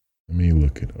 Let me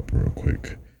look it up real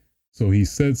quick. So he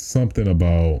said something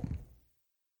about,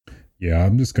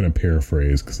 I'm just going to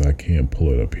paraphrase because I can't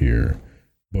pull it up here.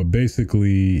 But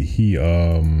basically he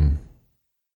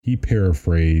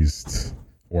paraphrased,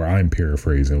 or I'm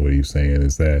paraphrasing what he's saying,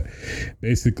 is that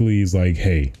basically he's like,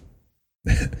 hey,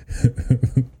 I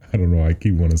don't know, I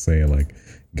keep wanting to say like,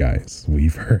 guys,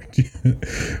 we've heard you.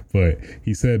 But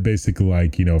he said basically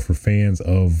like, you know, for fans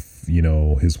of, you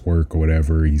know, his work or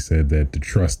whatever, he said that to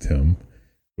trust him,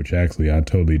 which actually I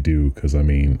totally do, because I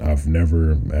mean, as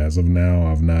of now,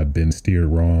 I've not been steered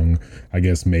wrong. I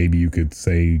guess maybe you could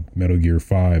say Metal Gear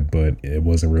 5, but it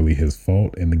wasn't really his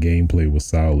fault and the gameplay was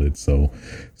solid. So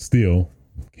still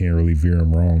can't really veer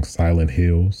him wrong. Silent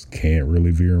Hills, can't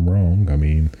really veer him wrong. I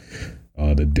mean,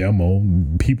 the demo,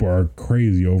 people are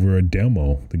crazy over a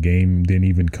demo. The game didn't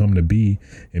even come to be,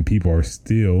 and people are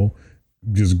still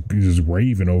just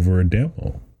raving over a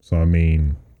demo. So I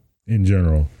mean, in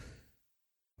general,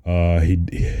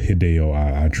 Hideo,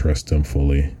 I trust him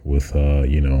fully with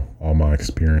you know, all my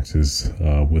experiences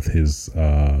with his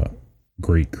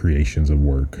great creations of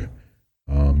work.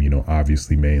 You know,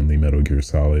 obviously mainly Metal Gear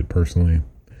Solid personally,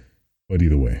 but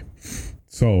either way.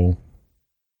 So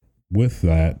with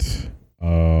that,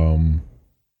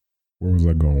 where was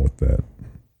I going with that?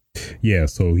 Yeah,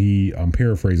 so I'm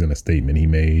paraphrasing a statement he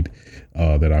made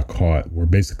that I caught, where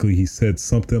basically he said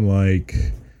something like,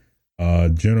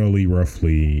 generally,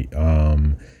 roughly,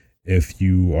 if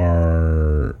you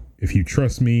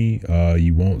trust me,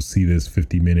 you won't see this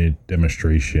 50-minute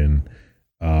demonstration.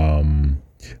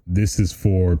 This is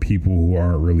for people who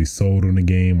aren't really sold on the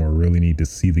game or really need to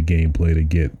see the gameplay to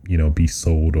get, be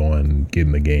sold on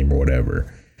getting the game or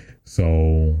whatever.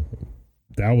 So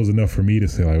that was enough for me to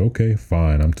say, like, okay,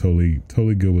 fine. I'm totally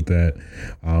good with that.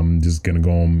 I'm just going to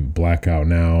go on blackout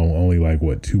now. Only like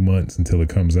 2 months until it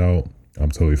comes out. I'm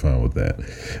totally fine with that.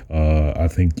 I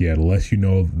think, the less you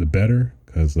know, the better.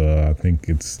 Because I think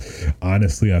it's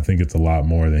a lot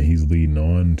more than he's leading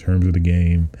on in terms of the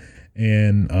game.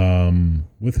 And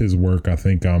with his work, I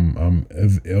think I'm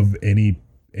of any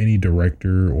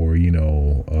director or,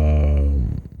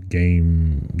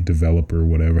 game developer,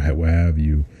 whatever, what have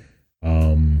you,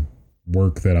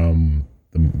 work that I'm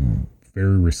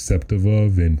very receptive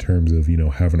of in terms of,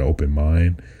 having an open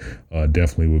mind,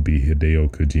 definitely would be Hideo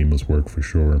Kojima's work for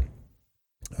sure.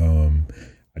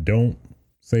 I don't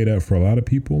say that for a lot of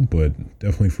people, but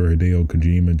definitely for Hideo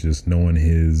Kojima, just knowing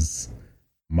his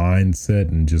mindset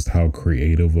and just how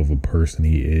creative of a person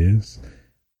he is,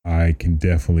 I can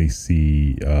definitely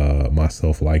see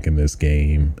myself liking this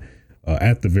game.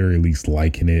 At the very least,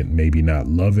 liking it, maybe not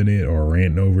loving it or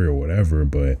ranting over it or whatever,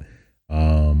 but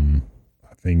I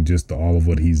think just all of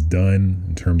what he's done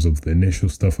in terms of the initial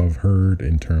stuff I've heard,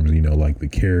 in terms, like the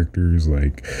characters,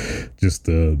 like just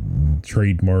the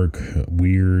trademark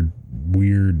weird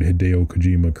Hideo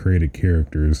Kojima created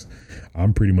characters,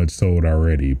 I'm pretty much sold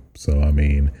already. So, I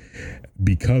mean,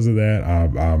 because of that,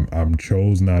 I'm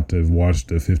chose not to watch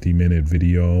the 50-minute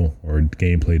video or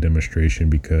gameplay demonstration,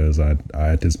 because I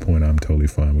at this point I'm totally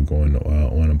fine with going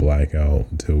on a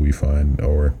blackout until we find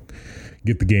or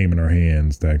get the game in our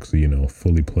hands to actually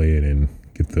fully play it and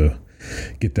get the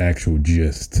actual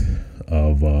gist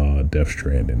of Death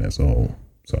Stranding as a whole.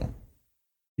 So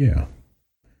yeah,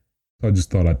 so I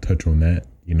just thought I'd touch on that.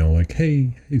 Like,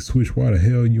 hey Switch, why the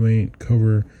hell you ain't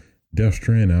cover Death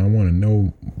Stranding? I want to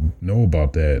know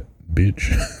about that,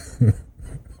 bitch.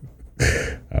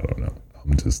 I don't know.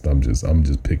 I'm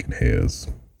just picking hairs.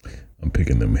 I'm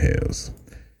picking them hairs.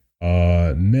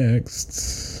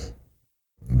 Next,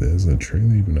 there's a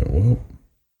trailer even though, well,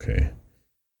 okay.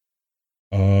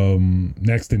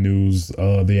 Next in news,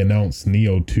 they announced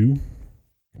Neo 2,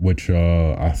 which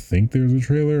I think there's a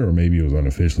trailer, or maybe it was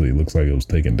unofficially. It looks like it was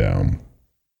taken down,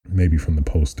 maybe from the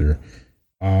poster.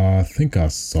 I think I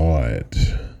saw it.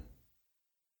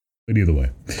 But either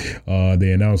way,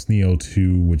 they announced Neo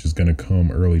 2, which is going to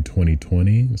come early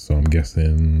 2020. So I'm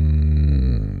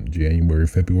guessing January,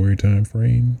 February time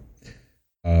frame.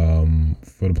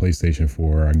 For the PlayStation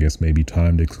 4, I guess maybe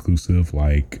timed exclusive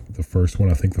like the first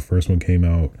one. I think the first one came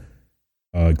out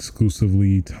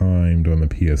exclusively timed on the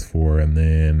PS4, and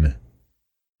then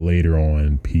later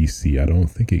on PC. I don't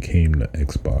think it came to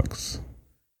Xbox.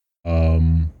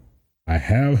 I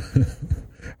have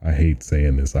I hate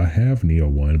saying this. I have Neo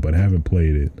 1, but haven't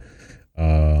played it.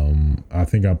 I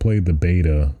think I played the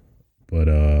beta, but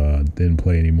didn't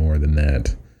play any more than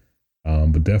that.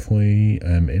 But definitely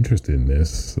am interested in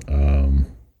this.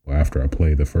 After I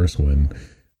played the first one,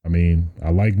 I mean,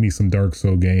 I like me some Dark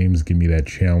Souls games. Give me that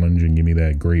challenge and give me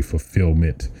that great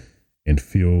fulfillment, and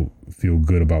feel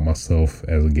good about myself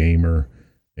as a gamer,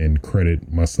 and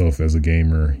credit myself as a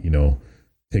gamer,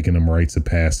 taking them rites of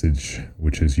passage,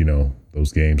 which is,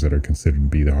 those games that are considered to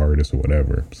be the hardest or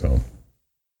whatever. So,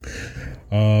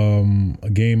 a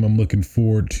game I'm looking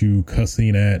forward to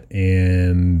cussing at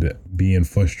and being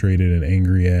frustrated and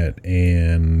angry at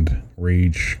and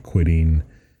rage quitting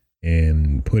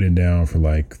and putting down for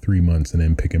like 3 months and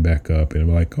then picking back up and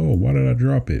be like, oh, why did I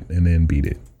drop it? And then beat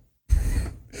it.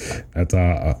 That's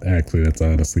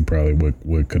honestly probably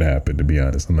what could happen, to be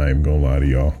honest. I'm not even gonna lie to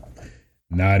y'all.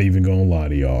 Not even gonna lie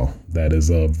to y'all. That is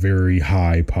a very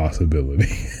high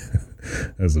possibility.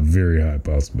 That's a very high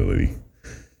possibility.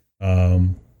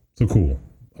 So cool.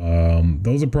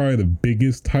 Those are probably the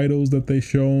biggest titles that they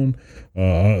shown.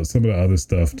 Some of the other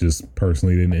stuff just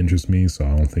personally didn't interest me, so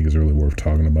I don't think it's really worth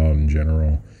talking about in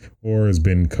general, or has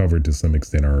been covered to some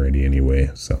extent already anyway.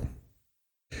 So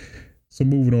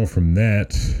moving on from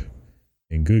that,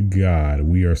 and good God,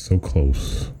 we are so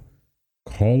close.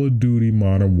 Call of Duty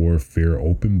Modern Warfare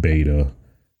open beta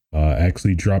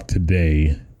actually dropped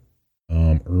today.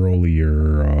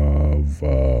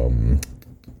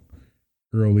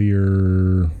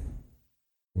 Earlier,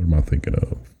 what am I thinking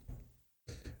of?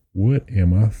 what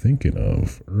am I thinking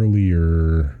of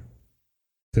earlier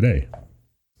today?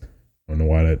 I don't know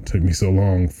why that took me so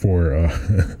long for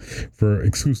for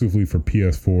exclusively for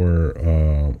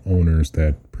PS4 owners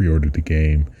that pre-ordered the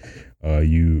game.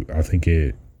 I think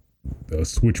the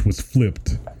switch was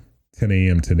flipped 10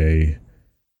 a.m. today.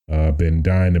 I've been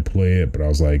dying to play it, but I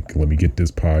was like, let me get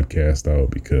this podcast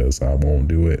out because I won't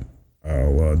do it.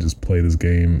 I'll just play this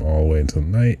game all the way until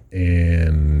night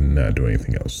and not do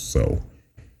anything else. So,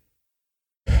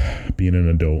 being an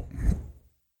adult,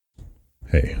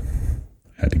 hey,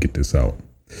 had to get this out.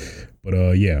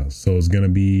 But yeah, so it's gonna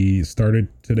be started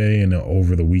today and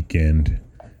over the weekend.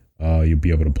 You'll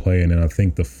be able to play, and then I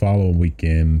think the following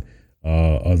weekend,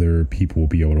 other people will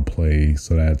be able to play.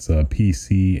 So that's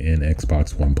PC and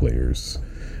Xbox One players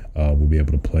will be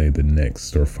able to play the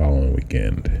next or following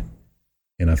weekend.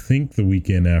 And I think the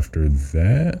weekend after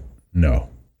that, no,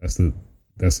 that's the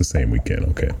same weekend.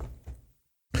 Okay.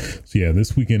 So yeah,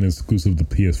 this weekend is exclusive to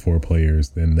PS4 players.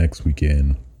 Then next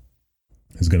weekend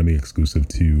is going to be exclusive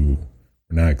to,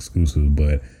 or not exclusive,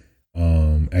 but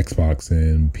Xbox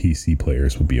and PC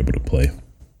players will be able to play.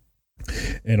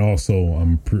 And also,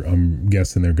 I'm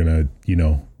guessing they're gonna,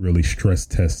 really stress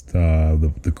test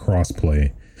the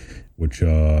crossplay, which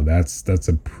that's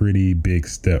a pretty big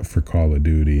step for Call of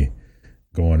Duty,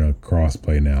 going to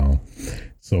crossplay now.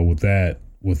 So with that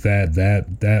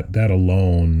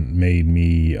alone made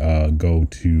me go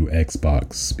to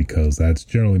Xbox, because that's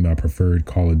generally my preferred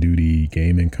Call of Duty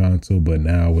gaming console. But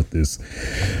now with this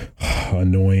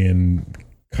annoying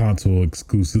console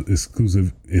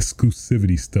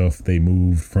exclusivity stuff, they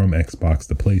moved from Xbox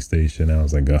to PlayStation. I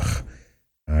was like, ugh,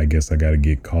 I guess I got to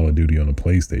get Call of Duty on the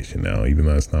PlayStation now, even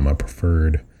though it's not my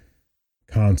preferred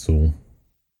console.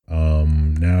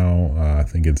 Now I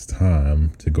think it's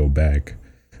time to go back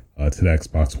to the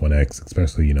Xbox One X,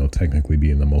 especially, technically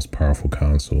being the most powerful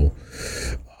console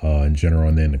in general,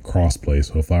 and then the crossplay.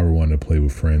 So if I ever wanted to play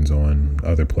with friends on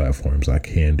other platforms, I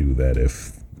can do that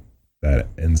if that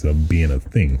ends up being a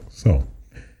thing. So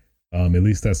at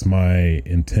least that's my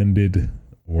intended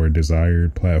or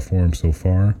desired platform so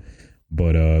far.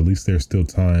 But at least there's still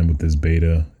time with this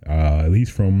beta, at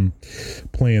least from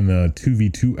playing the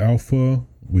 2v2 alpha,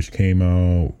 which came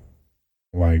out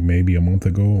like maybe a month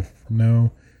ago from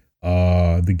now.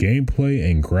 The gameplay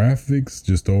and graphics,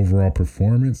 just overall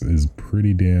performance, is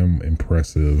pretty damn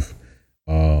impressive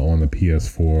on the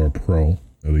PS4 Pro,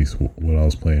 at least what I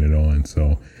was playing it on.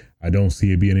 So I don't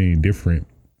see it being any different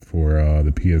for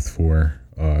the PS4,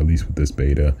 at least with this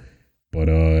beta. But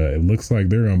it looks like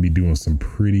they're going to be doing some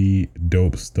pretty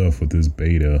dope stuff with this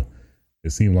beta.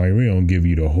 It seems like they're going to give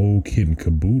you the whole kit and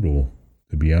caboodle,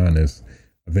 to be honest.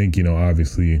 I think,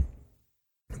 obviously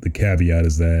the caveat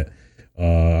is that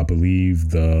I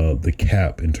believe the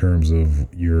cap in terms of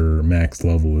your max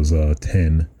level is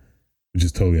 10, which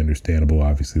is totally understandable.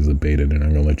 Obviously, as a beta, they're not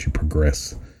going to let you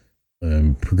progress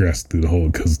through the whole,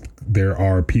 because there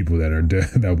are people that are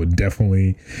that would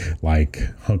definitely like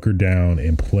hunker down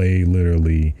and play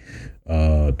literally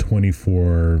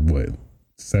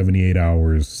 78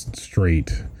 hours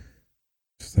straight.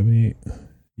 78,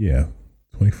 yeah,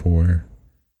 24.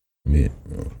 I mean,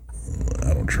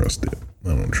 I don't trust it. I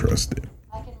can learn to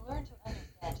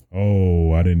understand.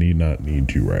 Oh, I not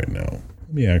need you right now.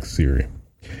 Let me ask Siri.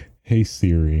 Hey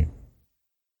Siri,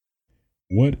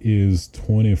 what is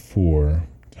 24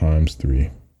 times 3?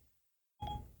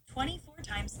 24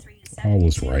 times 3 is 72.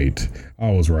 I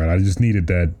was right. I just needed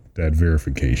that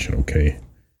verification, okay?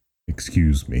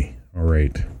 Excuse me. All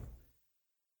right.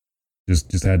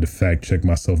 Just had to fact check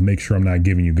myself, make sure I'm not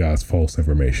giving you guys false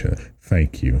information.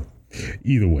 Thank you.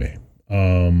 Either way,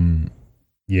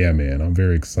 yeah, man, I'm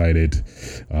very excited.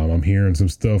 I'm hearing some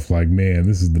stuff like, man,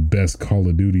 this is the best Call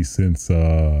of Duty since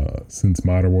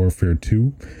Modern Warfare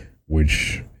 2,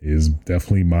 which is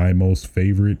definitely my most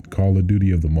favorite Call of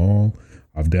Duty of them all.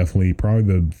 I've definitely probably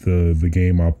the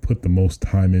game I'll put the most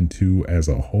time into as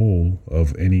a whole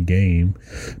of any game.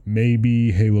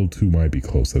 Maybe Halo 2 might be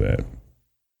close to that,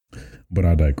 but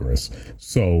I digress.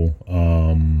 So,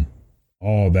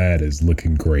 all that is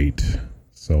looking great.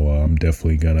 So I'm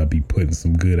definitely gonna be putting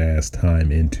some good ass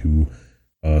time into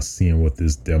seeing what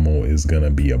this demo is gonna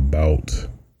be about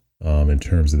in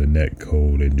terms of the net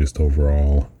code and just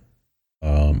overall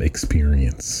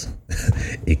experience.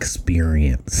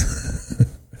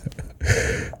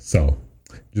 So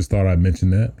just thought I'd mention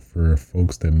that for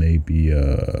folks that may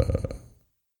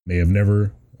have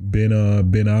never been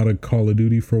out of Call of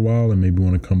Duty for a while and maybe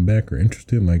want to come back or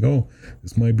interested, like, oh,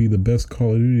 this might be the best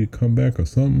Call of Duty to come back or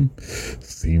something.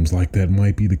 Seems like that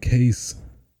might be the case.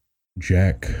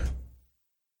 Jack.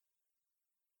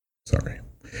 Sorry.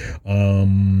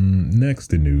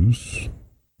 Next in news,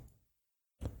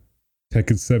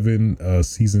 Tekken 7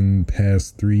 Season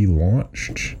Pass 3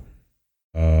 launched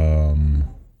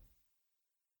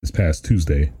this past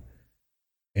Tuesday.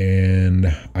 And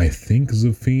I think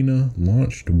Zafina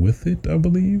launched with it, I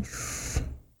believe.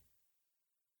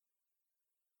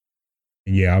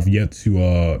 And yeah, I've yet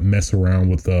to mess around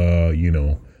with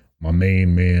my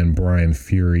main man Brian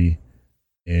Fury,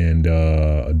 and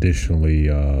additionally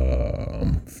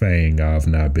Fang. I've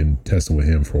not been testing with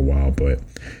him for a while, but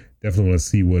definitely want to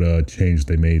see what change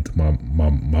they made to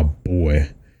my boy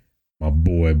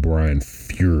Brian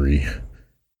Fury.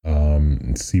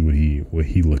 And see what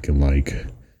he looking like.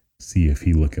 See if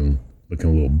he looking a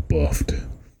little buffed.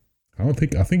 I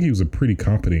think he was a pretty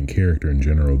competent character in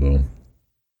general though.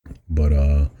 But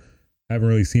I haven't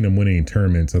really seen him winning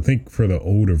tournaments. I think for the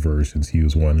older versions he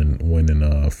was winning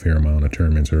a fair amount of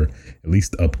tournaments, or at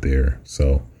least up there.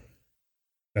 So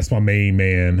that's my main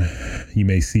man. You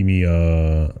may see me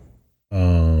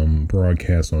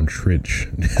broadcast on Twitch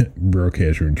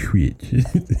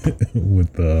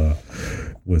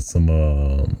with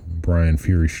some Brian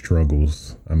Fury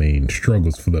struggles. I mean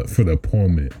struggles for the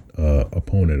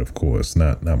opponent, of course,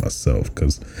 not myself,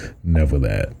 because never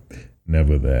that.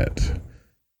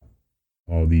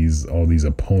 All these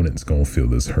opponents gonna feel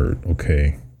this hurt,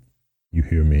 okay? You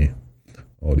hear me?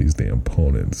 All these damn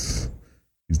opponents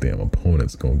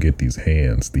gonna get these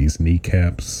hands, these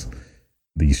kneecaps,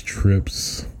 these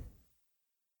trips,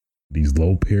 these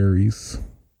low parries.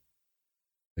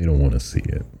 They don't want to see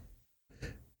it.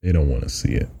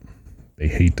 They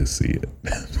hate to see it.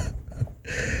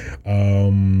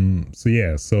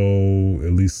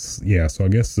 So I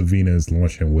guess Zafina is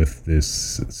launching with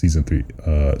this season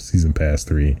pass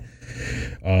 3.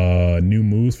 New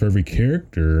moves for every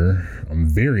character. I'm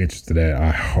very interested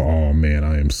I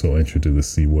am so interested to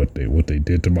see what they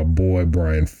did to my boy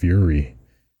Brian Fury.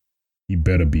 He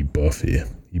better be buffed.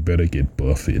 He better get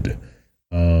buffed.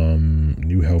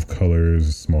 New health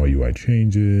colors, small UI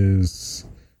changes,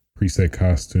 preset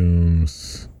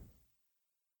costumes.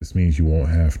 This means you won't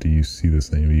have to see the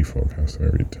same default costume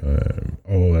every time.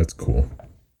 Oh, that's cool.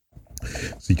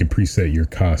 So you can preset your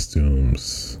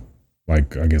costumes,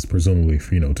 like I guess presumably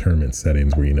for tournament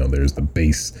settings where there's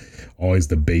always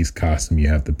the base costume you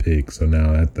have to pick. So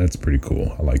now that's pretty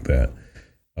cool. I like that.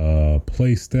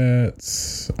 Play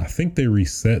stats. I think they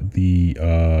reset the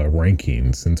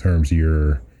rankings in terms of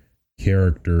your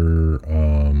character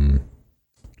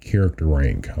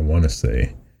rank, I want to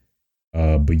say.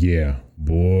 But yeah,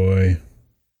 boy,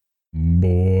 when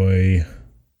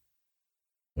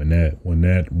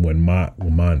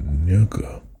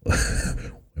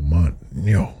my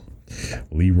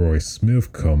Leroy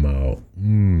Smith come out,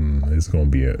 it's gonna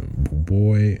be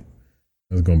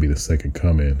that's gonna be the second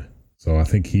coming. So I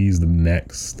think he's the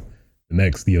next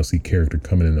DLC character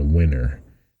coming in the winter,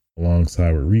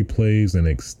 alongside with replays and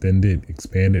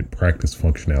expanded practice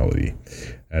functionality.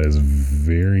 That is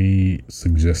very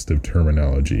suggestive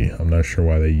terminology. I'm not sure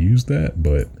why they use that,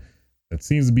 but that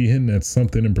seems to be hinting at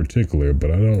something in particular, but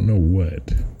I don't know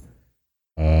what.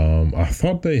 I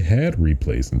thought they had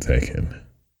replays in Tekken.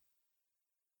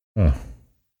 Huh.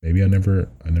 Maybe I never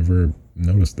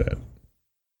noticed that.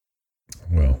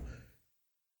 Well.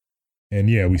 And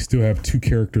yeah, we still have 2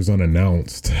 characters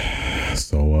unannounced.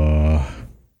 So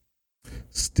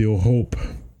still hope.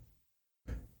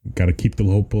 Gotta keep the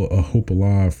hope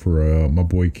alive for my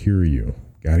boy Kiryu.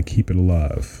 Gotta keep it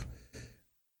alive.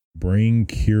 Bring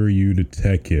Kiryu to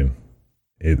Tekken.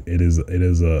 It is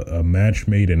a match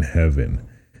made in heaven.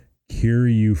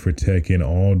 Kiryu for Tekken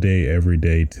all day, every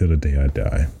day, till the day I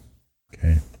die.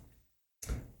 Okay?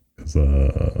 Because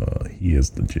he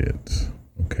is legit.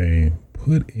 Okay?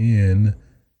 Put in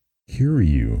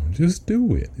Kiryu. Just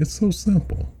do it. It's so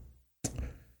simple.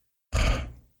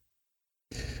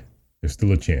 There's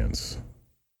still a chance.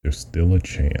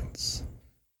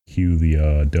 Cue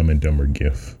the Dumb and Dumber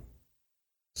gif.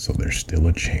 So there's still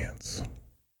a chance.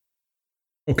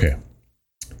 Okay.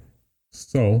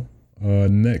 So,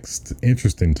 next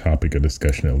interesting topic of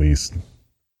discussion, at least.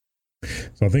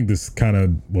 So I think this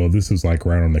this is like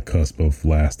right on the cusp of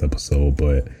last episode,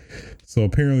 but so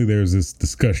apparently there's this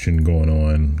discussion going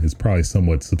on. It's probably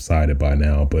somewhat subsided by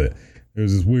now, but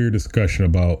there's this weird discussion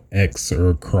about X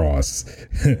or cross.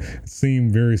 It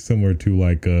seemed very similar to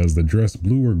like, is the dress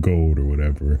blue or gold or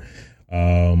whatever.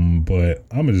 But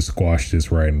I'm gonna just squash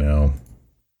this right now.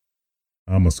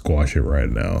 I'm gonna squash it right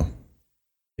now.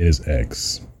 It is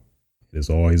X. It has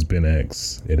always been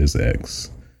X. It is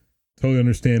X. Totally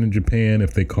understand in Japan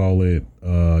if they call it,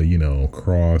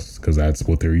 cross, because that's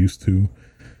what they're used to.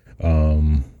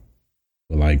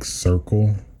 like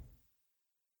circle.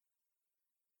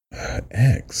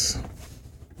 X.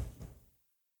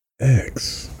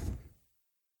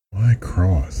 Why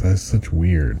cross? That's such a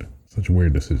weird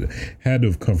decision. Had to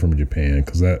have come from Japan,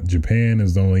 because that Japan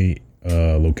is the only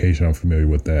location I'm familiar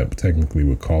with that technically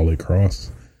would call it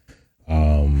cross.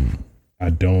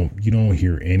 You don't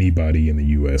hear anybody in the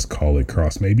US call it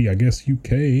cross. Maybe, I guess,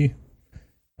 UK.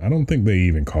 I don't think they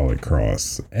even call it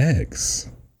cross. X.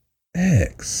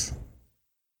 At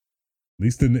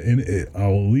least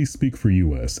I'll at least speak for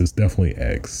US. It's definitely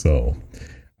X. So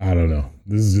I don't know.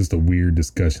 This is just a weird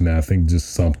discussion. I think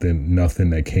just something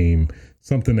that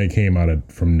came out of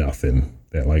from nothing.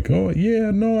 That like, oh yeah,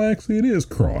 no, actually it is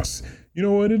cross. You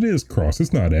know what? It is cross.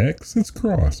 It's not X. It's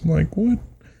cross. I'm like, what?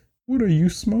 What are you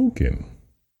smoking?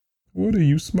 What are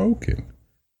you smoking?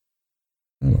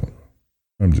 I don't know.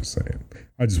 I'm just saying.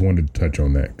 I just wanted to touch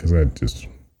on that because it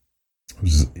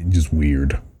was just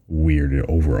weird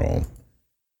overall.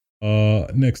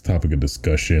 Next topic of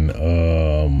discussion.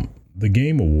 The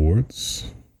Game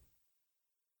Awards.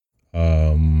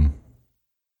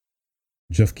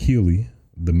 Jeff Keighley,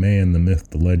 the man, the myth,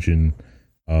 the legend,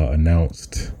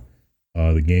 announced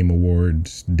the Game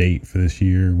Awards date for this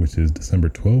year, which is December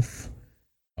 12th.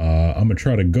 I'm gonna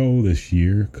try to go this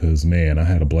year because, man, I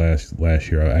had a blast last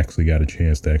year. I actually got a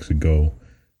chance to actually go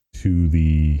to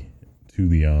the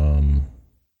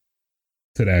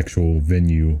actual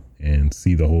venue and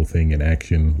see the whole thing in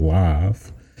action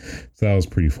live. So that was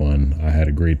pretty fun. I had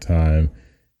a great time.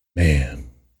 Man,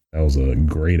 that was a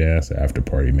great ass after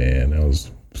party, man.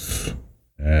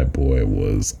 That boy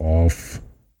was off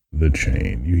the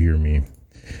chain. You hear me?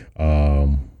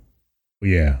 But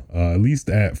yeah, at least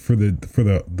for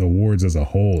the awards as a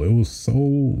whole, it was so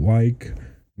like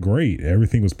great.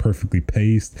 Everything was perfectly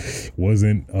paced.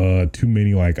 Wasn't too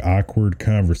many like awkward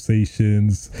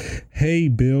conversations. Hey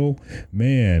Bill,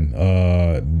 man,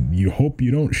 you hope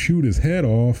you don't shoot his head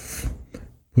off.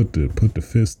 Put the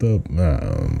fist up.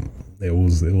 It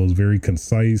was very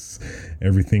concise.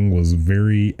 Everything was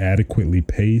very adequately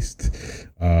paced.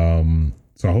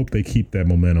 So I hope they keep that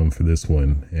momentum for this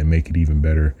one and make it even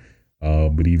better.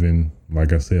 But even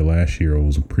like I said last year, it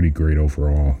was pretty great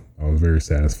overall. I was very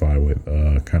satisfied with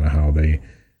kind of how they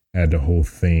had the whole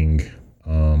thing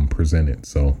presented.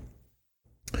 So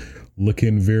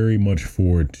looking very much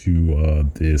forward to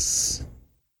this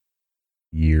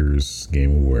year's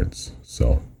Game Awards.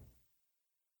 So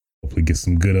hopefully get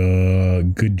some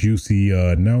good juicy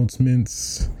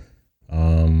announcements,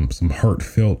 some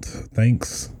heartfelt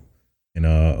thanks, and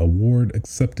award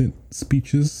acceptance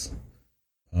speeches.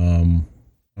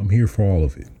 I'm here for all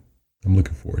of it. I'm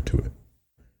looking forward to it.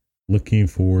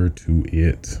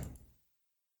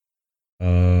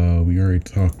 We already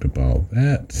talked about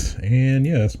that. And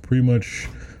yeah, that's pretty much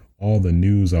all the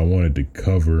news I wanted to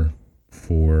cover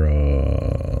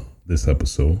for this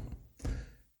episode.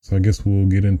 So I guess we'll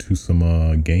get into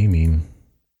some gaming.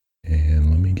 And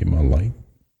let me get my light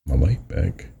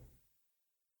back.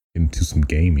 Into some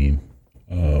gaming.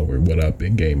 What I've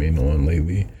been gaming on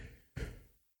lately.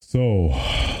 So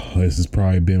this has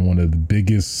probably been one of the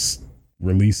biggest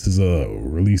release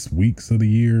weeks of the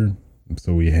year.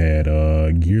 So we had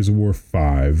Gears of War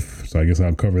 5. So I guess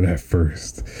I'll cover that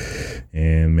first.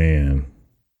 And man,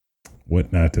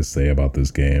 what not to say about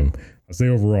this game. I say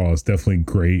overall, it's definitely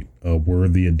great, a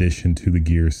worthy addition to the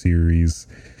Gears series.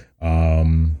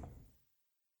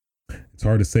 It's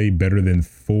hard to say better than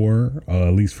 4,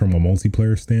 at least from a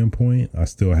multiplayer standpoint. I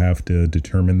still have to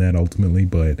determine that ultimately,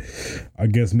 but I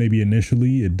guess maybe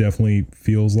initially it definitely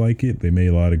feels like it. They made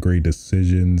a lot of great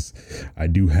decisions. I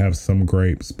do have some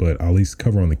gripes, but I'll at least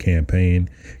cover on the campaign.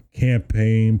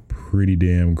 Campaign, pretty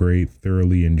damn great.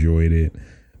 Thoroughly enjoyed it.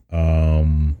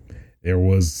 There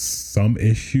was some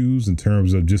issues in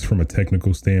terms of just from a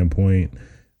technical standpoint,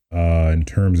 in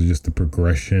terms of just the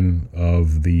progression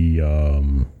of the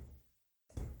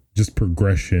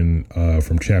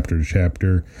from chapter to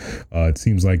chapter. It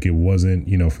seems like it wasn't,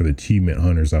 for the achievement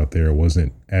hunters out there, it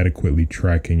wasn't adequately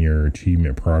tracking your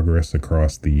achievement progress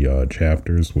across the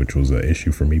chapters, which was an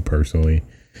issue for me personally.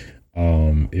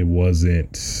 It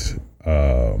wasn't,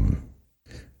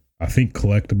 I think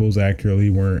collectibles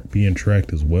actually weren't being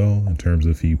tracked as well in terms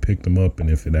of if you picked them up and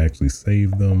if it actually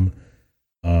saved them.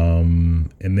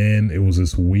 And then it was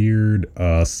this weird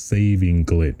saving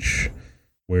glitch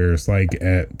where it's like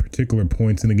at particular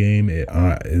points in the game, it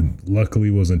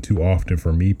luckily wasn't too often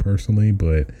for me personally,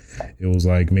 but it was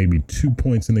like maybe 2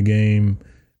 points in the game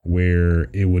where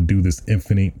it would do this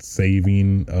infinite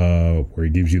saving, where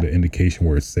it gives you the indication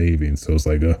where it's saving. So it's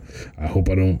like, I hope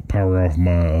I don't power off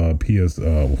my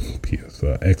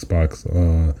Xbox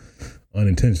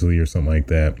unintentionally or something like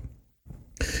that,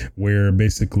 where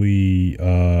basically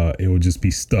it would just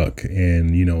be stuck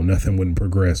and, you know, nothing wouldn't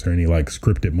progress or any like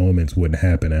scripted moments wouldn't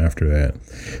happen after that.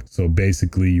 So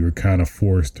basically you were kind of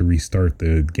forced to restart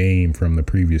the game from the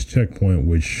previous checkpoint,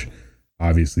 which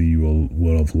obviously you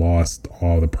will have lost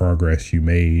all the progress you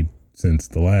made since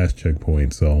the last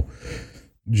checkpoint. So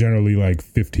generally like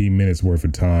 15 minutes worth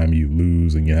of time you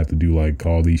lose, and you have to do like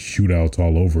all these shootouts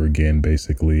all over again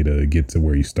basically to get to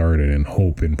where you started, and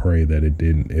hope and pray that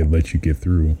it let you get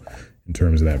through in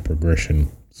terms of that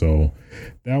progression. So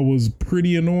that was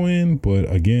pretty annoying,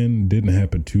 but again, didn't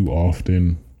happen too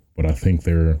often. But I think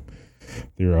I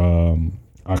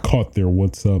caught their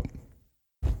what's up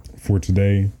for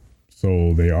today,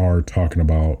 so they are talking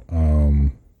about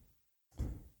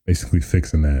basically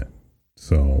fixing that.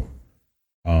 So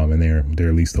and they're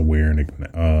at least aware and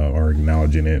are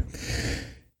acknowledging it.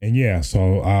 And yeah,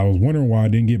 so I was wondering why I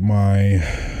didn't get my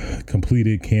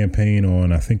completed campaign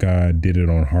on, I think I did it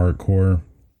on hardcore,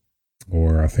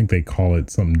 or I think they call it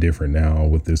something different now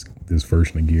with this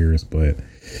version of Gears, but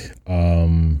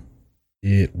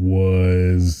it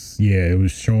was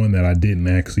showing that I didn't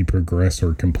actually progress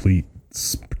or complete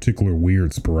particular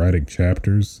weird sporadic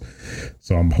chapters.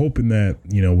 So I'm hoping that,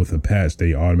 you know, with a patch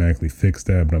they automatically fix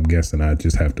that, but I'm guessing I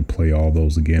just have to play all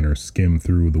those again or skim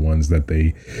through the ones that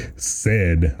they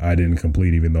said I didn't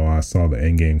complete, even though I saw the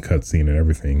end game cutscene and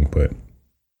everything. But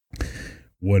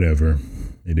whatever,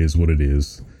 it is what it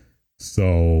is.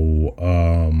 So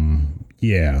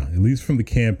yeah, at least from the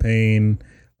campaign,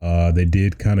 they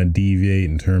did kind of deviate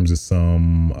in terms of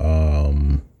some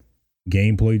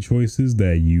gameplay choices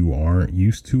that you aren't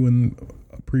used to in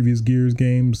previous Gears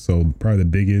games. So probably the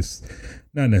biggest,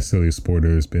 not necessarily a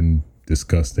spoiler, it's been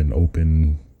discussed and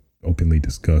openly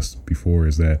discussed before,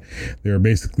 is that there are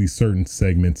basically certain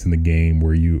segments in the game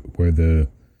where the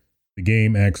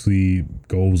game actually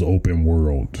goes open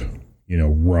world, you know,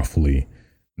 roughly,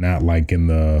 not like in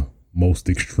the most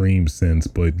extreme sense,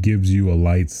 but gives you a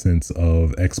light sense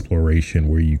of exploration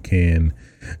where you can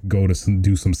go to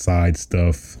do some side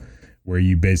stuff, where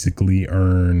you basically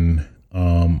earn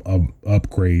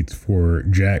upgrades for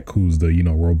Jack, who's the, you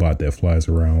know, robot that flies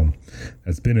around,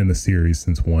 that's been in the series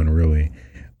since 1, really.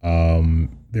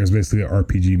 There's basically an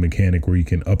RPG mechanic where you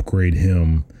can upgrade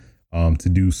him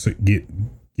to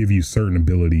give you certain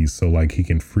abilities. So like he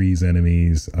can freeze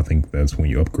enemies. I think that's when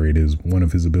you upgrade one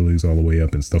of his abilities all the way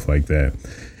up and stuff like that.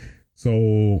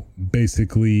 So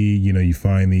basically, you know, you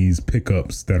find these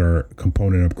pickups that are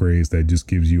component upgrades that just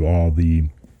gives you all the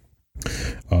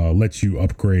lets you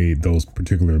upgrade those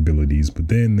particular abilities. But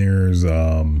then there's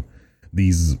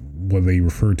these, what they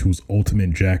refer to as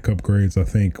ultimate Jack upgrades, I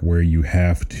think, where you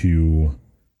have to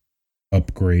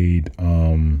upgrade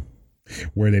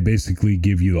where they basically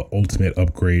give you the ultimate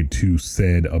upgrade to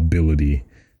said ability.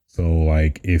 So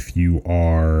like if you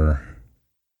are,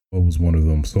 what was one of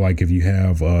them? So like if you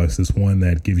have this one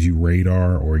that gives you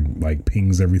radar or like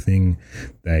pings everything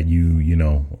that you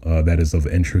know that is of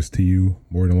interest to you,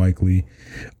 more than likely.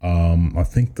 I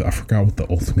think I forgot what the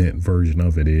ultimate version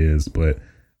of it is, but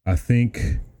I think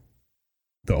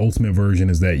the ultimate version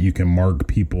is that you can mark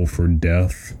people for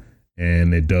death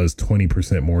and it does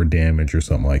 20% more damage or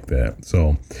something like that.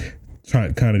 So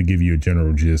try kind of to give you a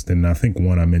general gist. And I think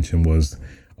one I mentioned was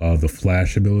the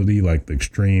flash ability. Like the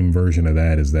extreme version of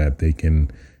that is that they can,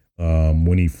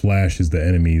 when he flashes the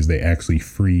enemies, they actually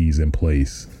freeze in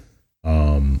place.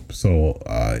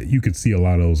 So you could see a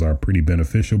lot of those are pretty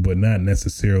beneficial, but not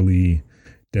necessarily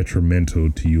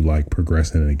detrimental to you like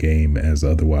progressing in the game as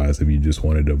otherwise if you just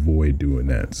wanted to avoid doing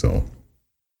that. So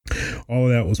all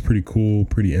of that was pretty cool,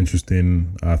 pretty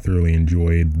interesting. I thoroughly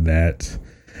enjoyed that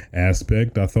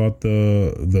aspect. I thought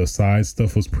the side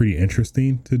stuff was pretty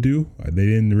interesting to do. They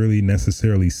didn't really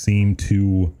necessarily seem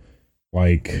to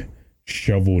like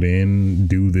shoveled in,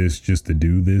 do this just to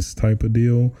do this type of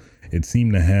deal. It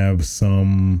seemed to have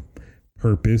some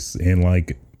purpose and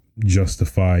like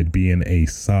justified being a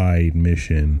side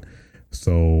mission.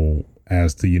 So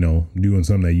as to, you know, doing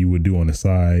something that you would do on the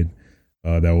side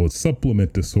that would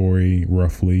supplement the story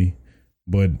roughly,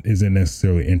 but isn't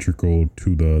necessarily integral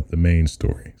to the main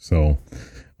story. So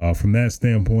from that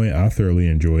standpoint, I thoroughly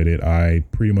enjoyed it. I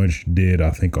pretty much did,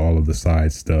 I think, all of the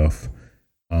side stuff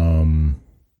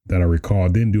that I recall. I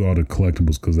didn't do all the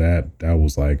collectibles because that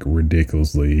was like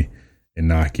ridiculously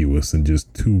innocuous and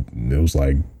just it was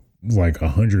like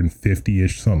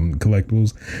 150-ish something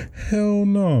collectibles. Hell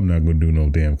no, I'm not gonna do no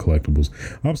damn collectibles.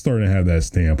 I'm starting to have that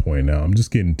standpoint now. I'm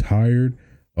just getting tired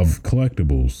of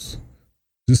collectibles.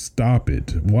 Just stop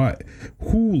it. Why?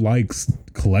 Who likes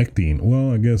collecting?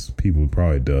 Well, I guess people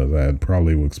probably does. I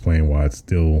probably will explain why it's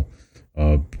still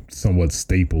somewhat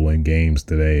staple in games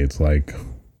today. It's like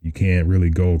you can't really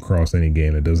go across any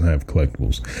game that doesn't have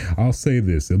collectibles. I'll say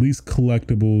this, at least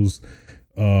collectibles,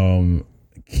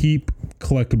 keep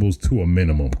collectibles to a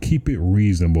minimum. Keep it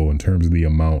reasonable in terms of the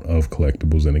amount of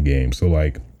collectibles in a game. So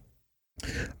like,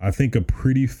 I think a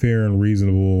pretty fair and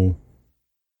reasonable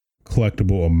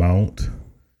collectible amount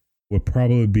would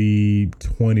probably be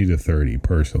 20 to 30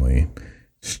 personally.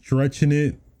 Stretching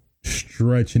it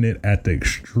at the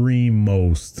extreme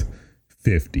most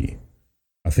 50.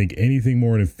 I think anything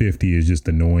more than 50 is just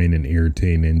annoying and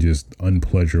irritating and just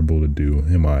unpleasurable to do,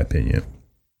 in my opinion.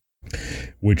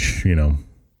 Which, you know,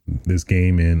 this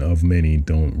game and of many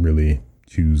don't really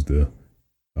choose to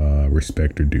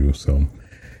respect or do. So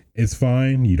it's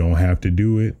fine. You don't have to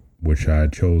do it, which I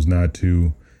chose not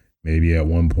to. Maybe at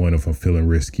one point, if I'm feeling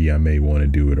risky, I may want to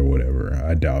do it or whatever.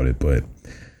 I doubt it, but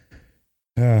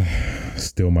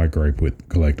still my gripe with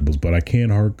collectibles. But I can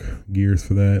hark gears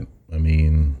for that. I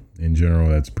mean, in general,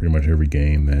 that's pretty much every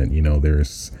game that, you know,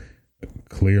 there's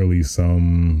clearly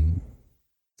some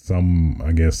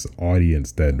I guess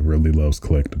audience that really loves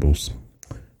collectibles,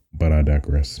 but I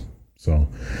digress. So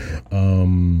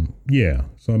yeah,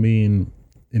 so I mean,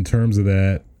 in terms of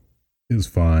that, it's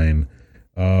fine,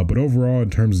 but overall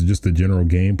in terms of just the general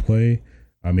gameplay,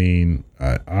 I mean,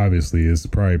 obviously it's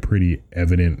probably pretty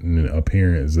evident and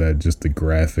apparent is that just the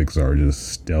graphics are just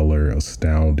stellar,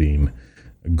 astounding,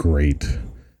 great.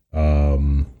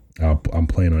 I'm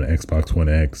playing on Xbox One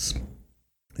X,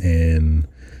 and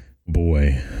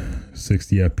boy,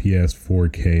 60 FPS,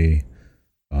 4K,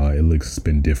 it looks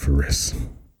splendiferous.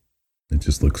 It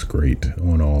just looks great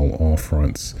on all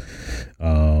fronts.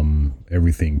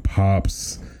 Everything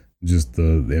pops. Just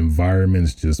the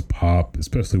environments just pop,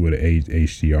 especially with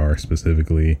HDR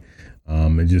specifically.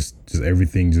 It just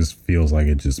everything just feels like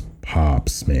it just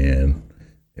pops, man.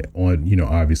 On, you know,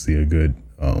 obviously a good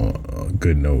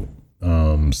note.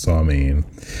 So I mean,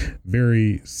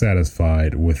 very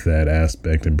satisfied with that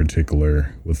aspect in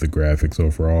particular with the graphics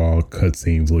overall.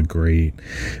 Cutscenes look great.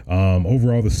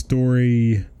 Overall, the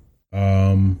story,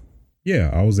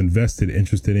 yeah, I was interested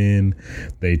in.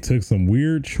 They took some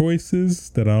weird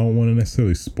choices that I don't want to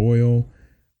necessarily spoil,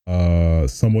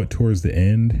 somewhat towards the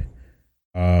end.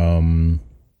 The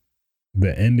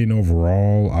ending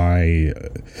overall, I'm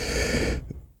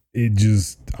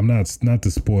not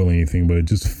to spoil anything, but it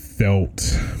just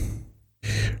felt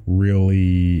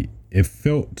it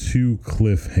felt too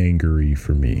cliffhangery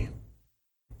for me.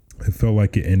 It felt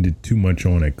like it ended too much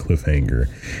on a cliffhanger.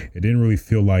 It didn't really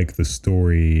feel like the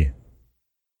story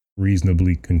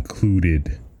reasonably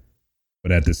concluded,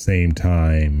 but at the same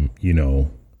time, you know,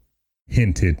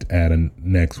 hinted at a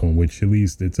next one, which at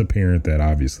least it's apparent that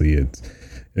obviously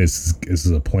this is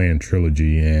a planned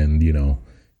trilogy, and you know,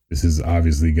 this is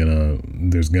obviously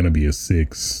there's gonna be a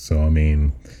 6. So I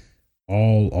mean,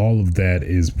 all of that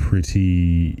is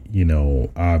pretty, you know,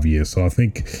 obvious. So I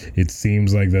think it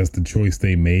seems like that's the choice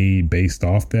they made based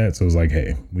off that. So it's like,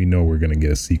 hey, we know we're gonna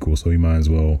get a sequel, so we might as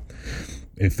well.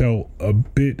 It felt a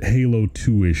bit Halo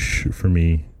 2-ish for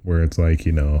me, where it's like,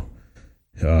 you know,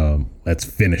 let's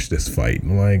finish this fight.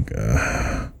 I'm like,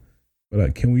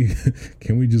 but can we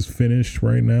just finish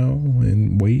right now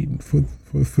and wait for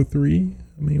 3?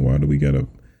 I mean, why do we got a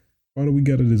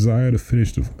desire to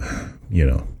finish you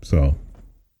know? So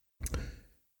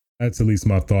that's at least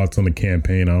my thoughts on the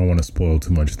campaign. I don't want to spoil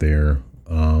too much there,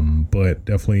 but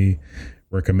definitely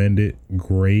recommend it.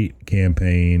 Great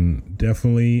campaign.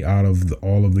 Definitely out of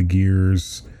all of the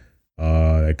Gears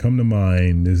that come to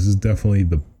mind, this is definitely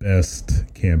the best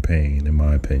campaign in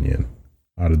my opinion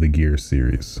out of the Gears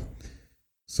series.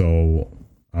 So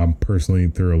I'm personally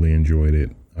thoroughly enjoyed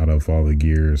it out of all the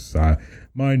Gears.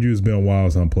 Mind you, it's been a while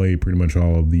since I played pretty much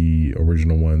all of the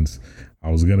original ones.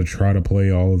 I was gonna try to play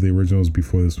all of the originals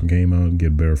before this one came out and get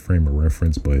a better frame of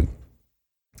reference, but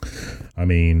I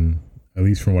mean, at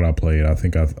least from what I played, I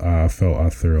think I felt I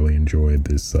thoroughly enjoyed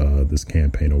this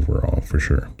campaign overall for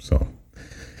sure. So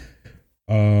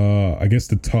I guess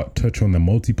to touch on the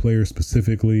multiplayer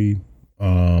specifically,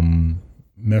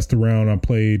 messed around. I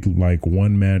played like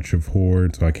one match of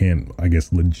Horde, so I can't, I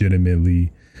guess,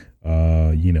 legitimately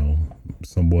you know,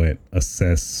 somewhat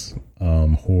assess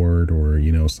Horde or,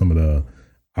 you know, some of the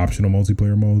optional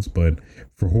multiplayer modes. But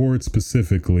for Horde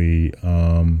specifically,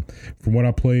 from what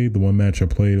I played, the one match I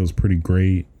played, it was pretty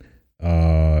great.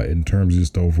 In terms of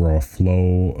just overall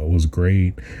flow, it was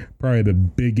great. Probably the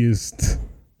biggest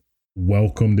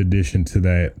welcomed addition to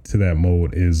that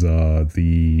mode is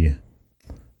the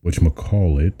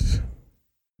whatchamacallit,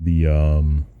 the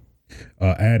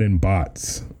add-in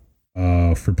bots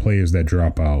for players that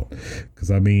drop out.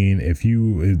 Because I mean,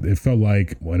 it felt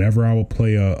like whenever I would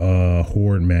play a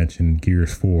horde match in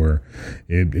Gears 4,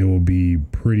 it will be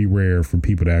pretty rare for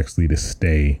people to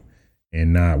stay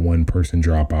and not one person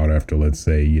drop out after, let's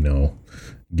say,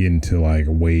 getting to like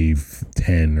wave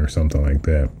 10 or something like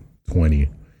that, 20.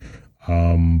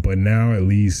 But now at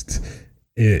least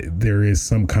there is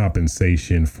some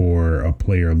compensation for a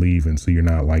player leaving, so you're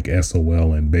not like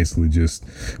SOL and basically just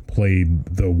played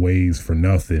the waves for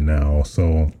nothing now.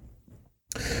 So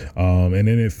and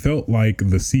then it felt like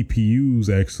the CPUs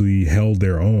actually held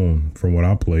their own from what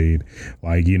I played.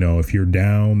 Like, if you're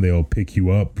down, they'll pick you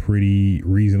up pretty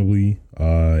reasonably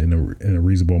in a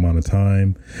reasonable amount of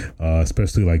time.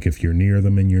 Especially like if you're near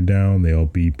them and you're down, they'll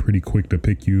be pretty quick to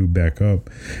pick you back up.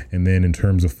 And then in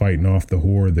terms of fighting off the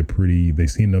horde, they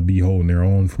seem to be holding their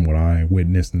own from what I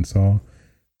witnessed and saw.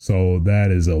 So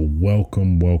that is a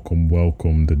welcomed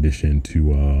addition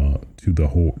to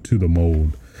the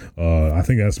mode. I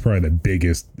think that's probably the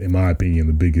biggest, in my opinion,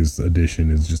 the biggest addition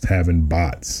is just having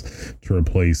bots to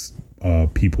replace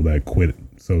people that quit.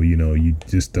 So, you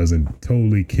just doesn't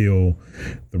totally kill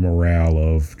the morale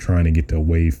of trying to get to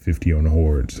wave 50 on the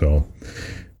horde. So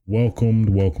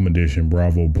welcome addition.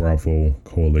 Bravo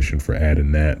Coalition for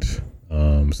adding that.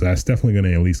 So that's definitely going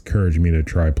to at least encourage me to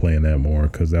try playing that more,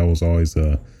 because that was always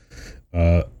a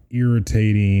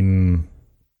irritating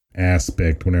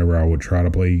aspect whenever I would try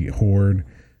to play horde,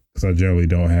 because I generally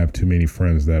don't have too many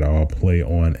friends that all play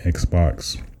on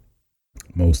Xbox.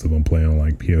 Most of them play on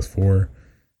like PS4.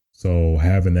 So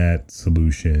having that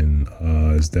solution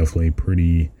is definitely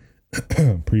pretty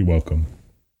welcome.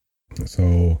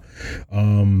 So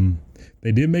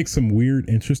they did make some weird,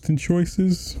 interesting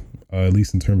choices, at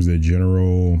least in terms of the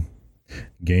general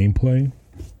gameplay.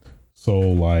 So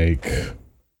like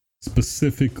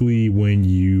specifically when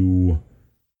you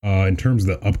in terms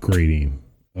of the upgrading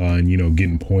and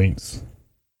getting points.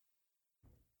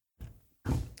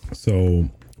 So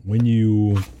when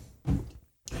you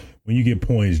get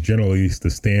points, generally it's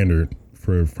the standard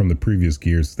from the previous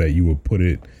Gears that you would put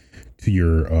it to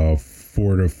your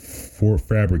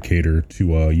fabricator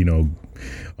to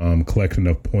collect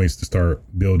enough points to start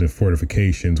building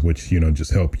fortifications, which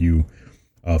just help you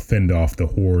fend off the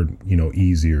horde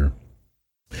easier.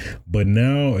 But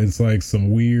now it's like some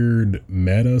weird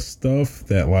meta stuff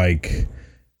that like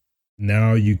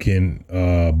now you can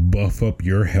buff up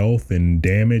your health and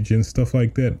damage and stuff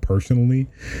like that personally,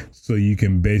 so you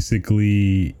can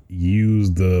basically use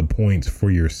the points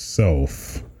for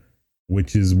yourself,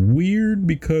 which is weird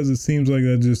because it seems like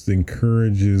that just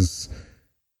encourages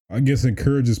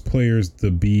players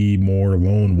to be more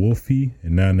lone wolfy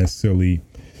and not necessarily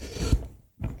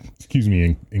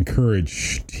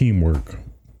encourage teamwork,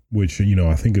 which,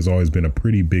 I think has always been a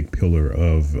pretty big pillar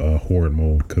of horde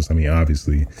mode. Because,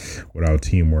 obviously, without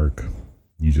teamwork,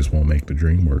 you just won't make the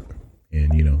dream work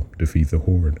and, defeat the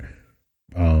horde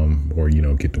or,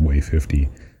 get to wave 50.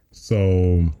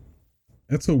 So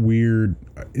that's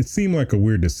it seemed like a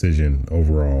weird decision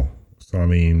overall. So,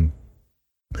 I'm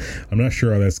not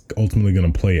sure how that's ultimately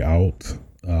going to play out.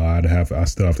 I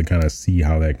still have to kind of see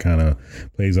how that kind of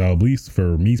plays out. At least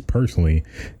for me personally,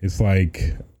 it's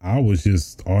like I was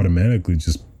just automatically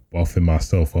just buffing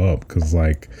myself up because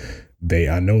like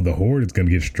I know the horde is going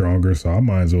to get stronger, so I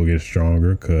might as well get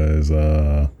stronger because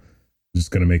it's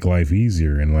just going to make life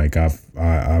easier. And like I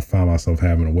found myself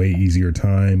having a way easier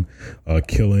time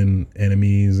killing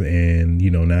enemies and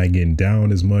not getting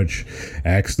down as much,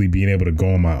 actually being able to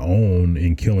go on my own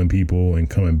and killing people and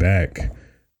coming back.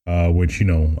 Which,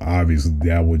 obviously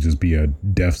that would just be a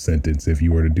death sentence if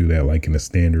you were to do that, like in a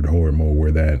standard horde mode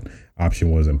where that option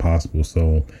wasn't possible.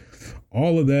 So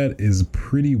all of that is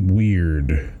pretty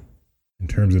weird in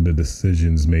terms of the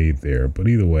decisions made there. But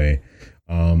either way,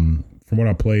 from what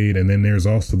I played, and then there's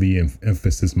also the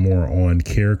emphasis more on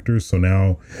characters. So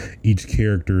now each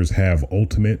characters have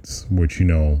ultimates, which,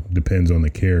 depends on the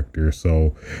character.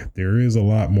 So there is a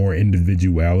lot more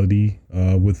individuality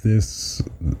with this.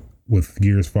 With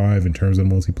Gears 5 in terms of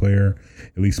multiplayer,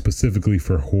 at least specifically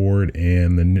for Horde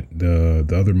and the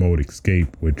other mode,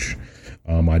 Escape, which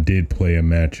I did play a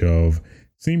match of.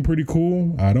 Seemed pretty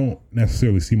cool. I don't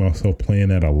necessarily see myself playing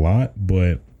that a lot,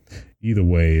 but either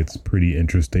way, it's pretty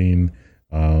interesting.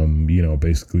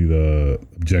 Basically the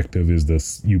objective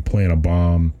is you plant a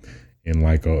bomb in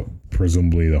like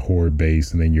presumably the horde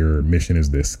base, and then your mission is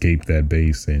to escape that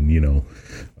base and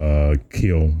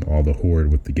kill all the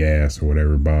horde with the gas or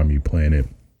whatever bomb you planted.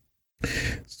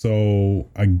 So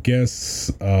I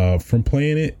guess from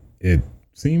playing it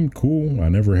seemed cool. I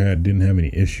didn't have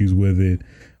any issues with it.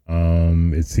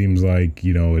 It seems like,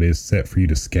 it is set for you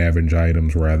to scavenge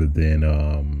items rather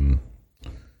than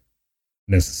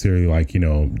necessarily like,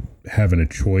 having a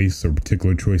choice or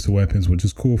particular choice of weapons, which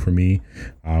is cool for me.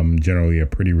 I'm generally a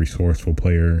pretty resourceful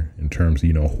player in terms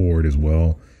of, horde as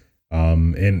well.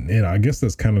 And I guess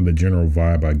that's kind of the general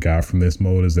vibe I got from this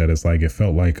mode, is that it's like, it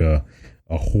felt like a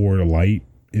horde light,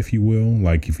 if you will.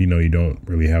 Like, if you don't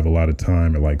really have a lot of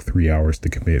time, or like 3 hours to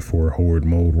commit for a horde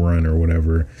mode run or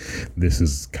whatever, this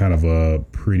is kind of a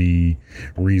pretty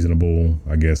reasonable,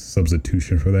 I guess,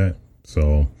 substitution for that.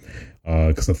 So,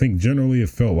 because I think generally it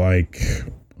felt like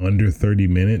under 30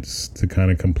 minutes to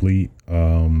kind of complete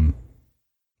a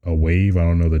wave. I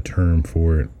don't know the term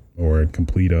for it, or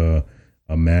complete a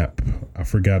map. I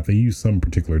forgot, they use some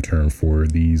particular term for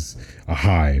these, a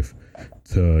hive,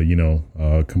 to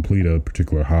complete a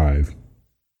particular hive.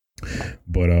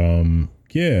 But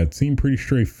yeah, it seemed pretty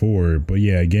straightforward. But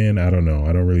yeah, again, I don't know,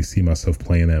 I don't really see myself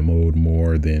playing that mode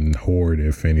more than horde,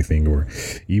 if anything, or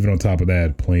even on top of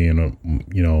that, playing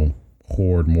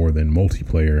horde more than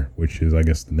multiplayer, which is, I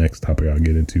guess, the next topic I'll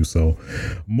get into. So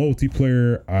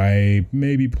multiplayer, I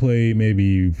played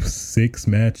maybe 6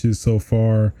 matches so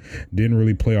far. Didn't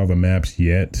really play all the maps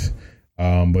yet,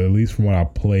 but at least from what I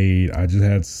played, I just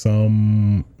had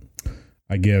some,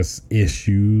 I guess,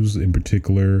 issues in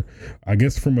particular. I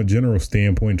guess from a general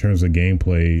standpoint in terms of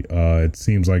gameplay, it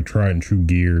seems like tried and true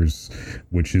Gears,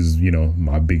 which is,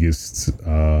 my biggest,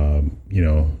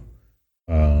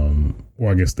 or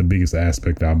I guess the biggest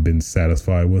aspect I've been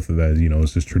satisfied with, that,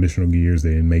 it's just traditional Gears. They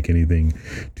didn't make anything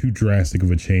too drastic of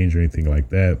a change or anything like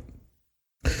that.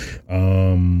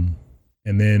 And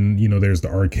then, there's the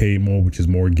arcade mode, which is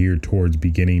more geared towards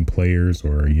beginning players,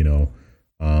 or,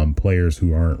 players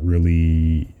who aren't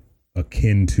really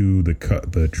akin to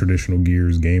the traditional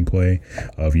Gears gameplay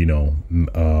of,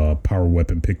 power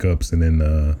weapon pickups, and then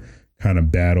the kind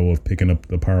of battle of picking up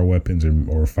the power weapons,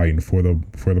 or fighting for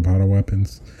the power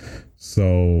weapons.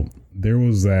 So there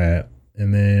was that.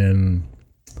 And then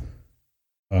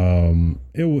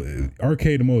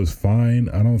arcade mode is fine.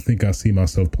 I don't think I see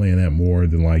myself playing that more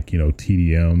than like,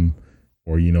 TDM,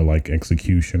 or, like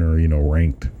execution, or,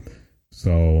 ranked.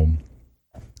 So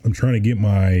I'm trying to get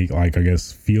my, like, I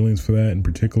guess, feelings for that in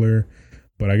particular.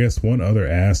 But I guess one other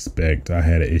aspect I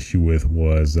had an issue with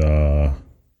was,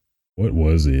 what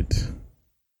was it?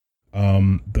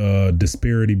 The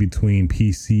disparity between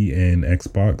PC and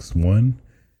Xbox One.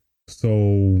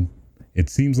 So it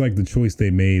seems like the choice they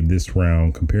made this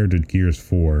round compared to Gears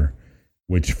 4,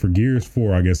 which for Gears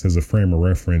 4, I guess, as a frame of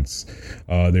reference,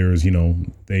 there's,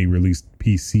 they released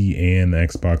PC and the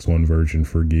Xbox One version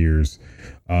for Gears.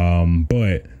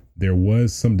 But there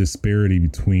was some disparity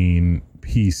between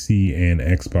PC and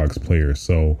Xbox players.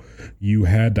 So you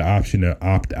had the option to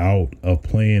opt out of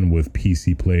playing with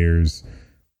PC players,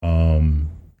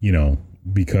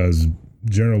 because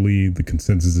generally the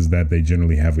consensus is that they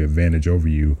generally have an advantage over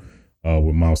you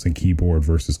with mouse and keyboard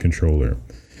versus controller.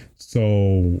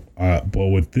 So, but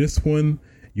with this one,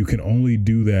 you can only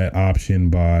do that option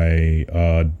by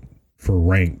for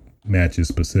ranked matches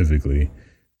specifically.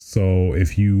 So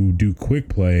if you do quick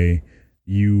play,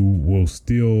 you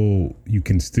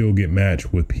can still get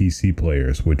matched with PC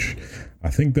players, which I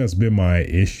think that's been my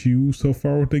issue so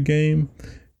far with the game,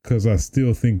 because I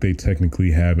still think they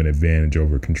technically have an advantage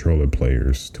over controller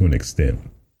players to an extent.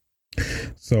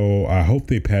 So I hope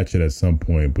they patch it at some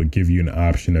point, but give you an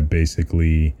option to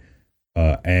basically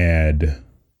add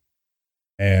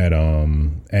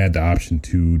the option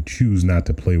to choose not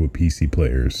to play with PC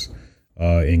players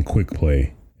in quick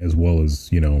play, as well as,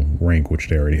 rank, which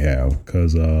they already have.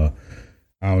 Because I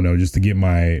don't know, just to get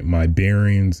my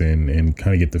bearings and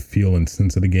kind of get the feel and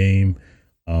sense of the game.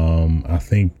 I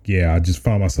think, I just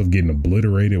found myself getting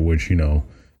obliterated, which,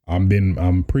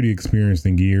 I'm pretty experienced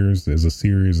in Gears as a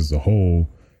series as a whole,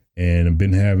 and I've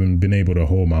been able to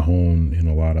hold my own in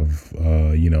a lot of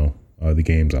the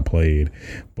games I played.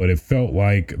 But it felt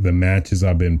like the matches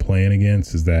I've been playing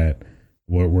against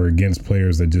were against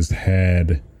players that just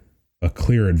had a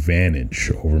clear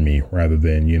advantage over me, rather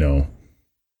than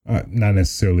not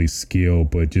necessarily skill,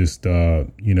 but just a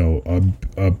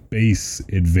base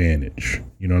advantage.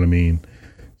 You know what I mean?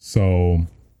 So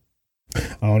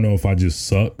I don't know if I just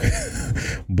suck,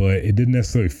 but it didn't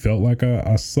necessarily felt like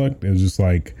I sucked. It was just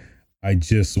like I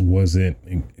just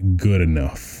wasn't good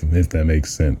enough, if that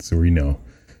makes sense, or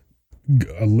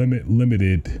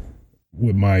limited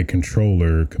with my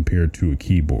controller compared to a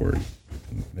keyboard.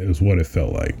 It was what it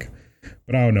felt like.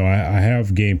 But I don't know. I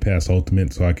have Game Pass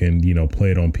Ultimate, so I can,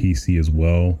 play it on PC as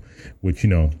well, which,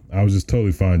 I was just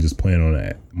totally fine just playing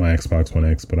on my Xbox One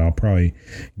X, but I'll probably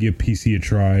give PC a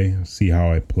try, see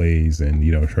how it plays, and,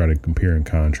 try to compare and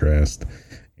contrast,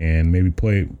 and maybe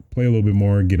play a little bit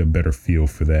more, get a better feel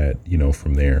for that,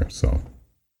 from there. So,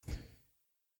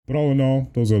 but all in all,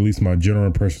 those are at least my general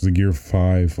impressions of Gear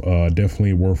 5.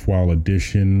 Definitely a worthwhile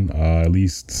addition, at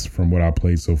least from what I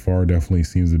played so far. Definitely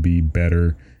seems to be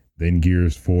better than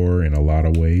Gears 4 in a lot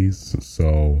of ways.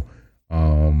 So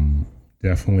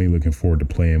definitely looking forward to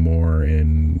playing more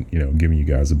and, giving you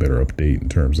guys a better update in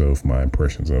terms of my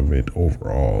impressions of it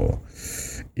overall,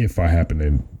 if I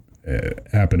happen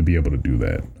to be able to do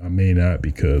that. I may not,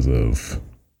 because of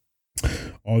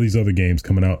all these other games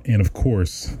coming out, and of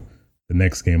course the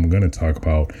next game I'm going to talk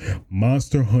about,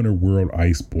 Monster Hunter World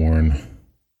Iceborne.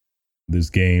 This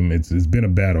game, it's been a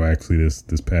battle actually this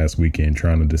past weekend,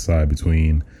 trying to decide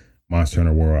between Monster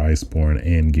Hunter World Iceborne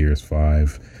and Gears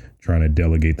 5, trying to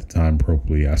delegate the time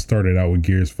appropriately. I started out with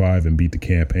Gears 5 and beat the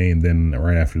campaign. Then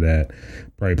right after that,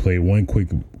 probably played one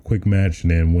quick match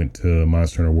and then went to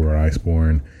Monster Hunter World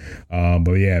Iceborne.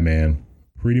 But yeah, man,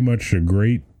 pretty much a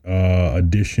great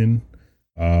addition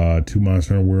to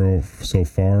Monster Hunter World so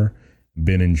far.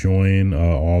 Been enjoying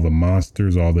all the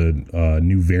monsters, all the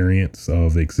new variants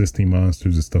of existing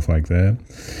monsters and stuff like that.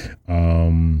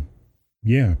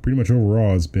 Yeah, pretty much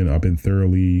overall, I've been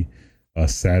thoroughly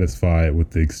satisfied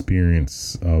with the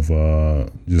experience of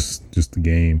just the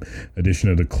game. Addition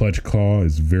of the clutch claw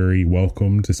is very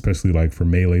welcomed, especially like for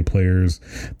melee players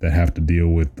that have to deal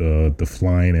with the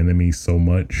flying enemies so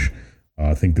much.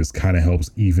 I think this kind of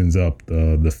helps evens up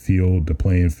the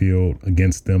playing field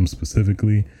against them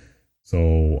specifically.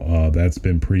 So that's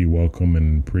been pretty welcome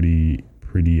and pretty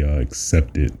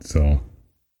accepted. So,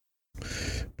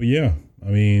 but yeah, I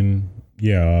mean,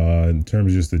 yeah, in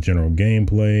terms of just the general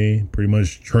gameplay, pretty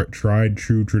much tried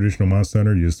true traditional Monster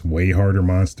Hunter, just way harder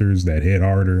monsters that hit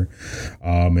harder.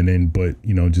 And then, but,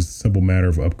 just a simple matter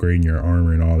of upgrading your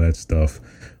armor and all that stuff,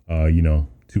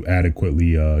 to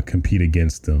adequately compete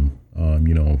against them,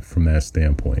 from that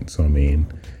standpoint. So, I mean,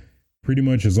 pretty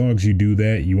much as long as you do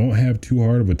that, you won't have too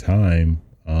hard of a time.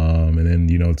 And then,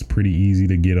 it's pretty easy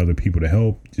to get other people to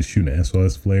help, just shooting an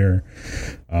SOS flare.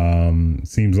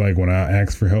 Seems like when I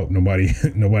asked for help,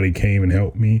 nobody came and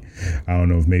helped me. I don't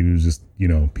know if maybe it was just,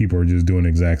 people are just doing the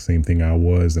exact same thing I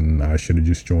was, and I should have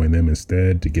just joined them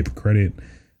instead to get the credit.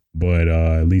 But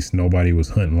at least nobody was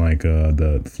hunting like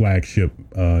the flagship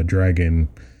dragon,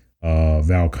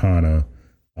 Valkana.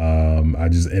 I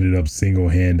just ended up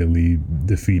single-handedly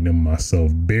defeating him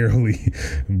myself, barely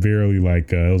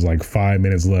like it was like 5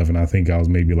 minutes left, and I think I was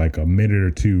maybe like a minute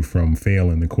or two from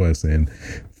failing the quest. And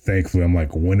thankfully, I'm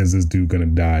like, when is this dude gonna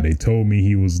die? They told me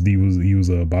he was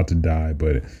about to die,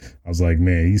 but I was like,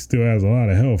 man, he still has a lot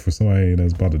of health for somebody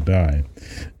that's about to die.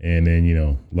 And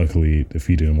then, luckily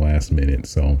defeated him last minute.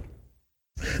 So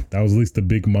that was at least the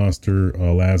big monster,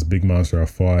 last big monster I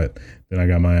fought. Then I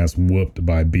got my ass whooped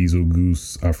by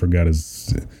Beetlejuice. I forgot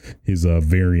his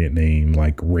variant name,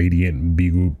 like Radiant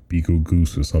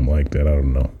Beetlejuice or something like that. I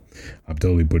don't know. I'm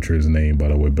totally butchered his name, by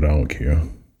the way, but I don't care.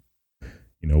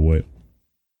 You know what?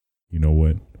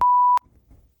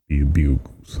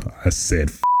 Beetlejuice. I said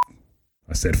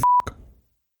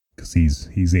because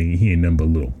he ain't nothing but a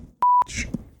little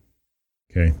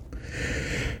okay.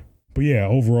 But yeah,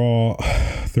 overall,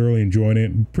 thoroughly enjoying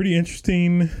it. Pretty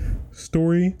interesting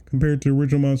story compared to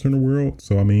original Monster Hunter World.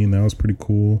 So, I mean, that was pretty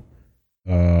cool.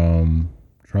 Trying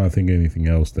to think of anything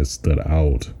else that stood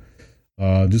out.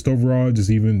 Just overall, just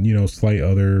even, slight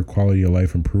other quality of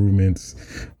life improvements.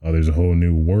 There's a whole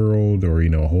new world, or,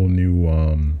 a whole new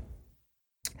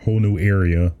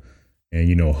area.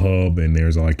 And, hub, and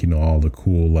there's like, all the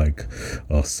cool, like,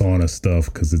 sauna stuff,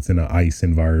 because it's in an ice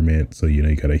environment. So,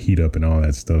 you got to heat up and all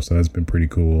that stuff. So that's been pretty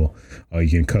cool. You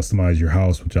can customize your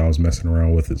house, which I was messing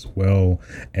around with as well.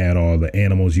 Add all the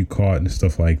animals you caught and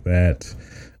stuff like that.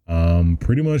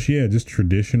 Pretty much, yeah, just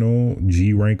traditional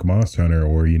G rank Monster Hunter,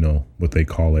 or, what they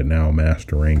call it now,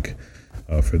 Master Rank,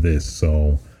 for this.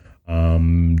 So,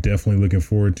 definitely looking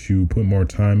forward to putting more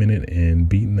time in it and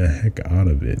beating the heck out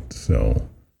of it. So,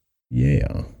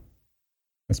 yeah,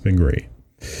 that's been great.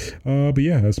 But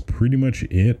yeah, that's pretty much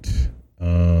it.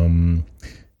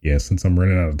 Yeah, since I'm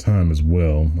running out of time as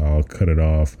well, I'll cut it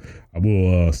off. I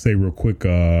will say real quick,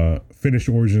 finish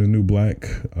Orange is the New Black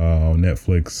on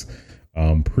Netflix.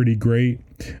 Pretty great.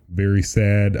 Very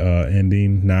sad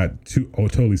ending. Not too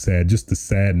totally sad, just the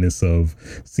sadness of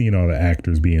seeing all the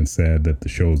actors being sad that the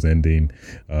show's ending.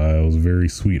 It was a very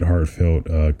sweet, heartfelt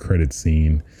credit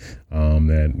scene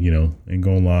that, ain't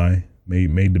gonna lie,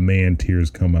 made the man tears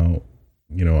come out.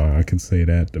 I can say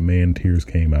that the man tears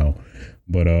came out.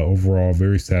 But overall,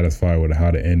 very satisfied with how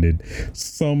it ended.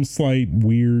 Some slight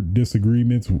weird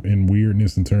disagreements and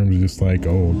weirdness in terms of just like,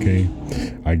 oh, okay,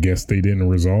 I guess they didn't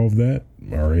resolve that.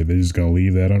 All right, they're just going to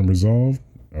leave that unresolved.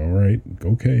 All right,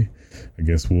 okay. I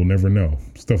guess we'll never know.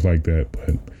 Stuff like that.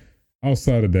 But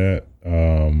outside of that,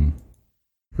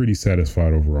 pretty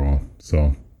satisfied overall.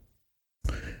 So,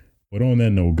 but on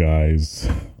that note, guys,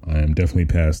 I am definitely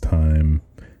past time.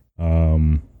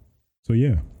 So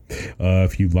yeah.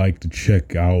 If you'd like to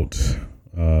check out,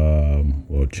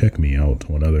 check me out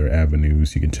on other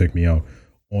avenues, you can check me out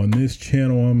on this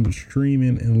channel. I'm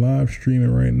streaming and live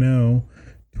streaming right now,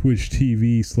 Twitch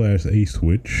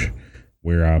TV/aswitch,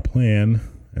 where I plan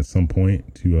at some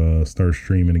point to start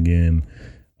streaming again.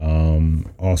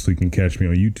 Also, you can catch me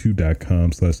on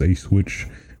youtube.com/aswitch,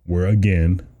 where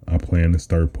again, I plan to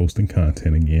start posting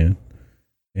content again.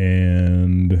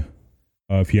 And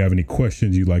if you have any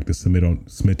questions you'd like to submit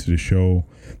to the show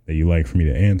that you'd like for me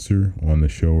to answer on the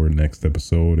show or next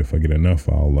episode, if I get enough,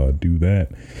 I'll do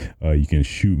that. You can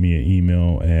shoot me an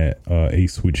email at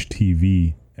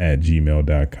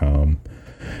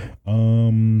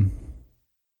aswitchtv@gmail.com.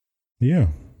 Yeah,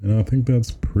 and I think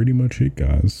that's pretty much it,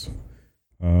 guys.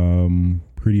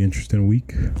 Pretty interesting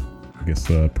week. I guess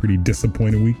a pretty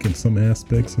disappointing week in some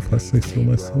aspects, if I say so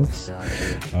myself.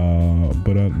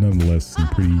 But nonetheless, some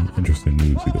pretty interesting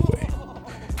news either way.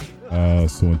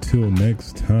 So until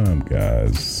next time,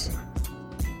 guys.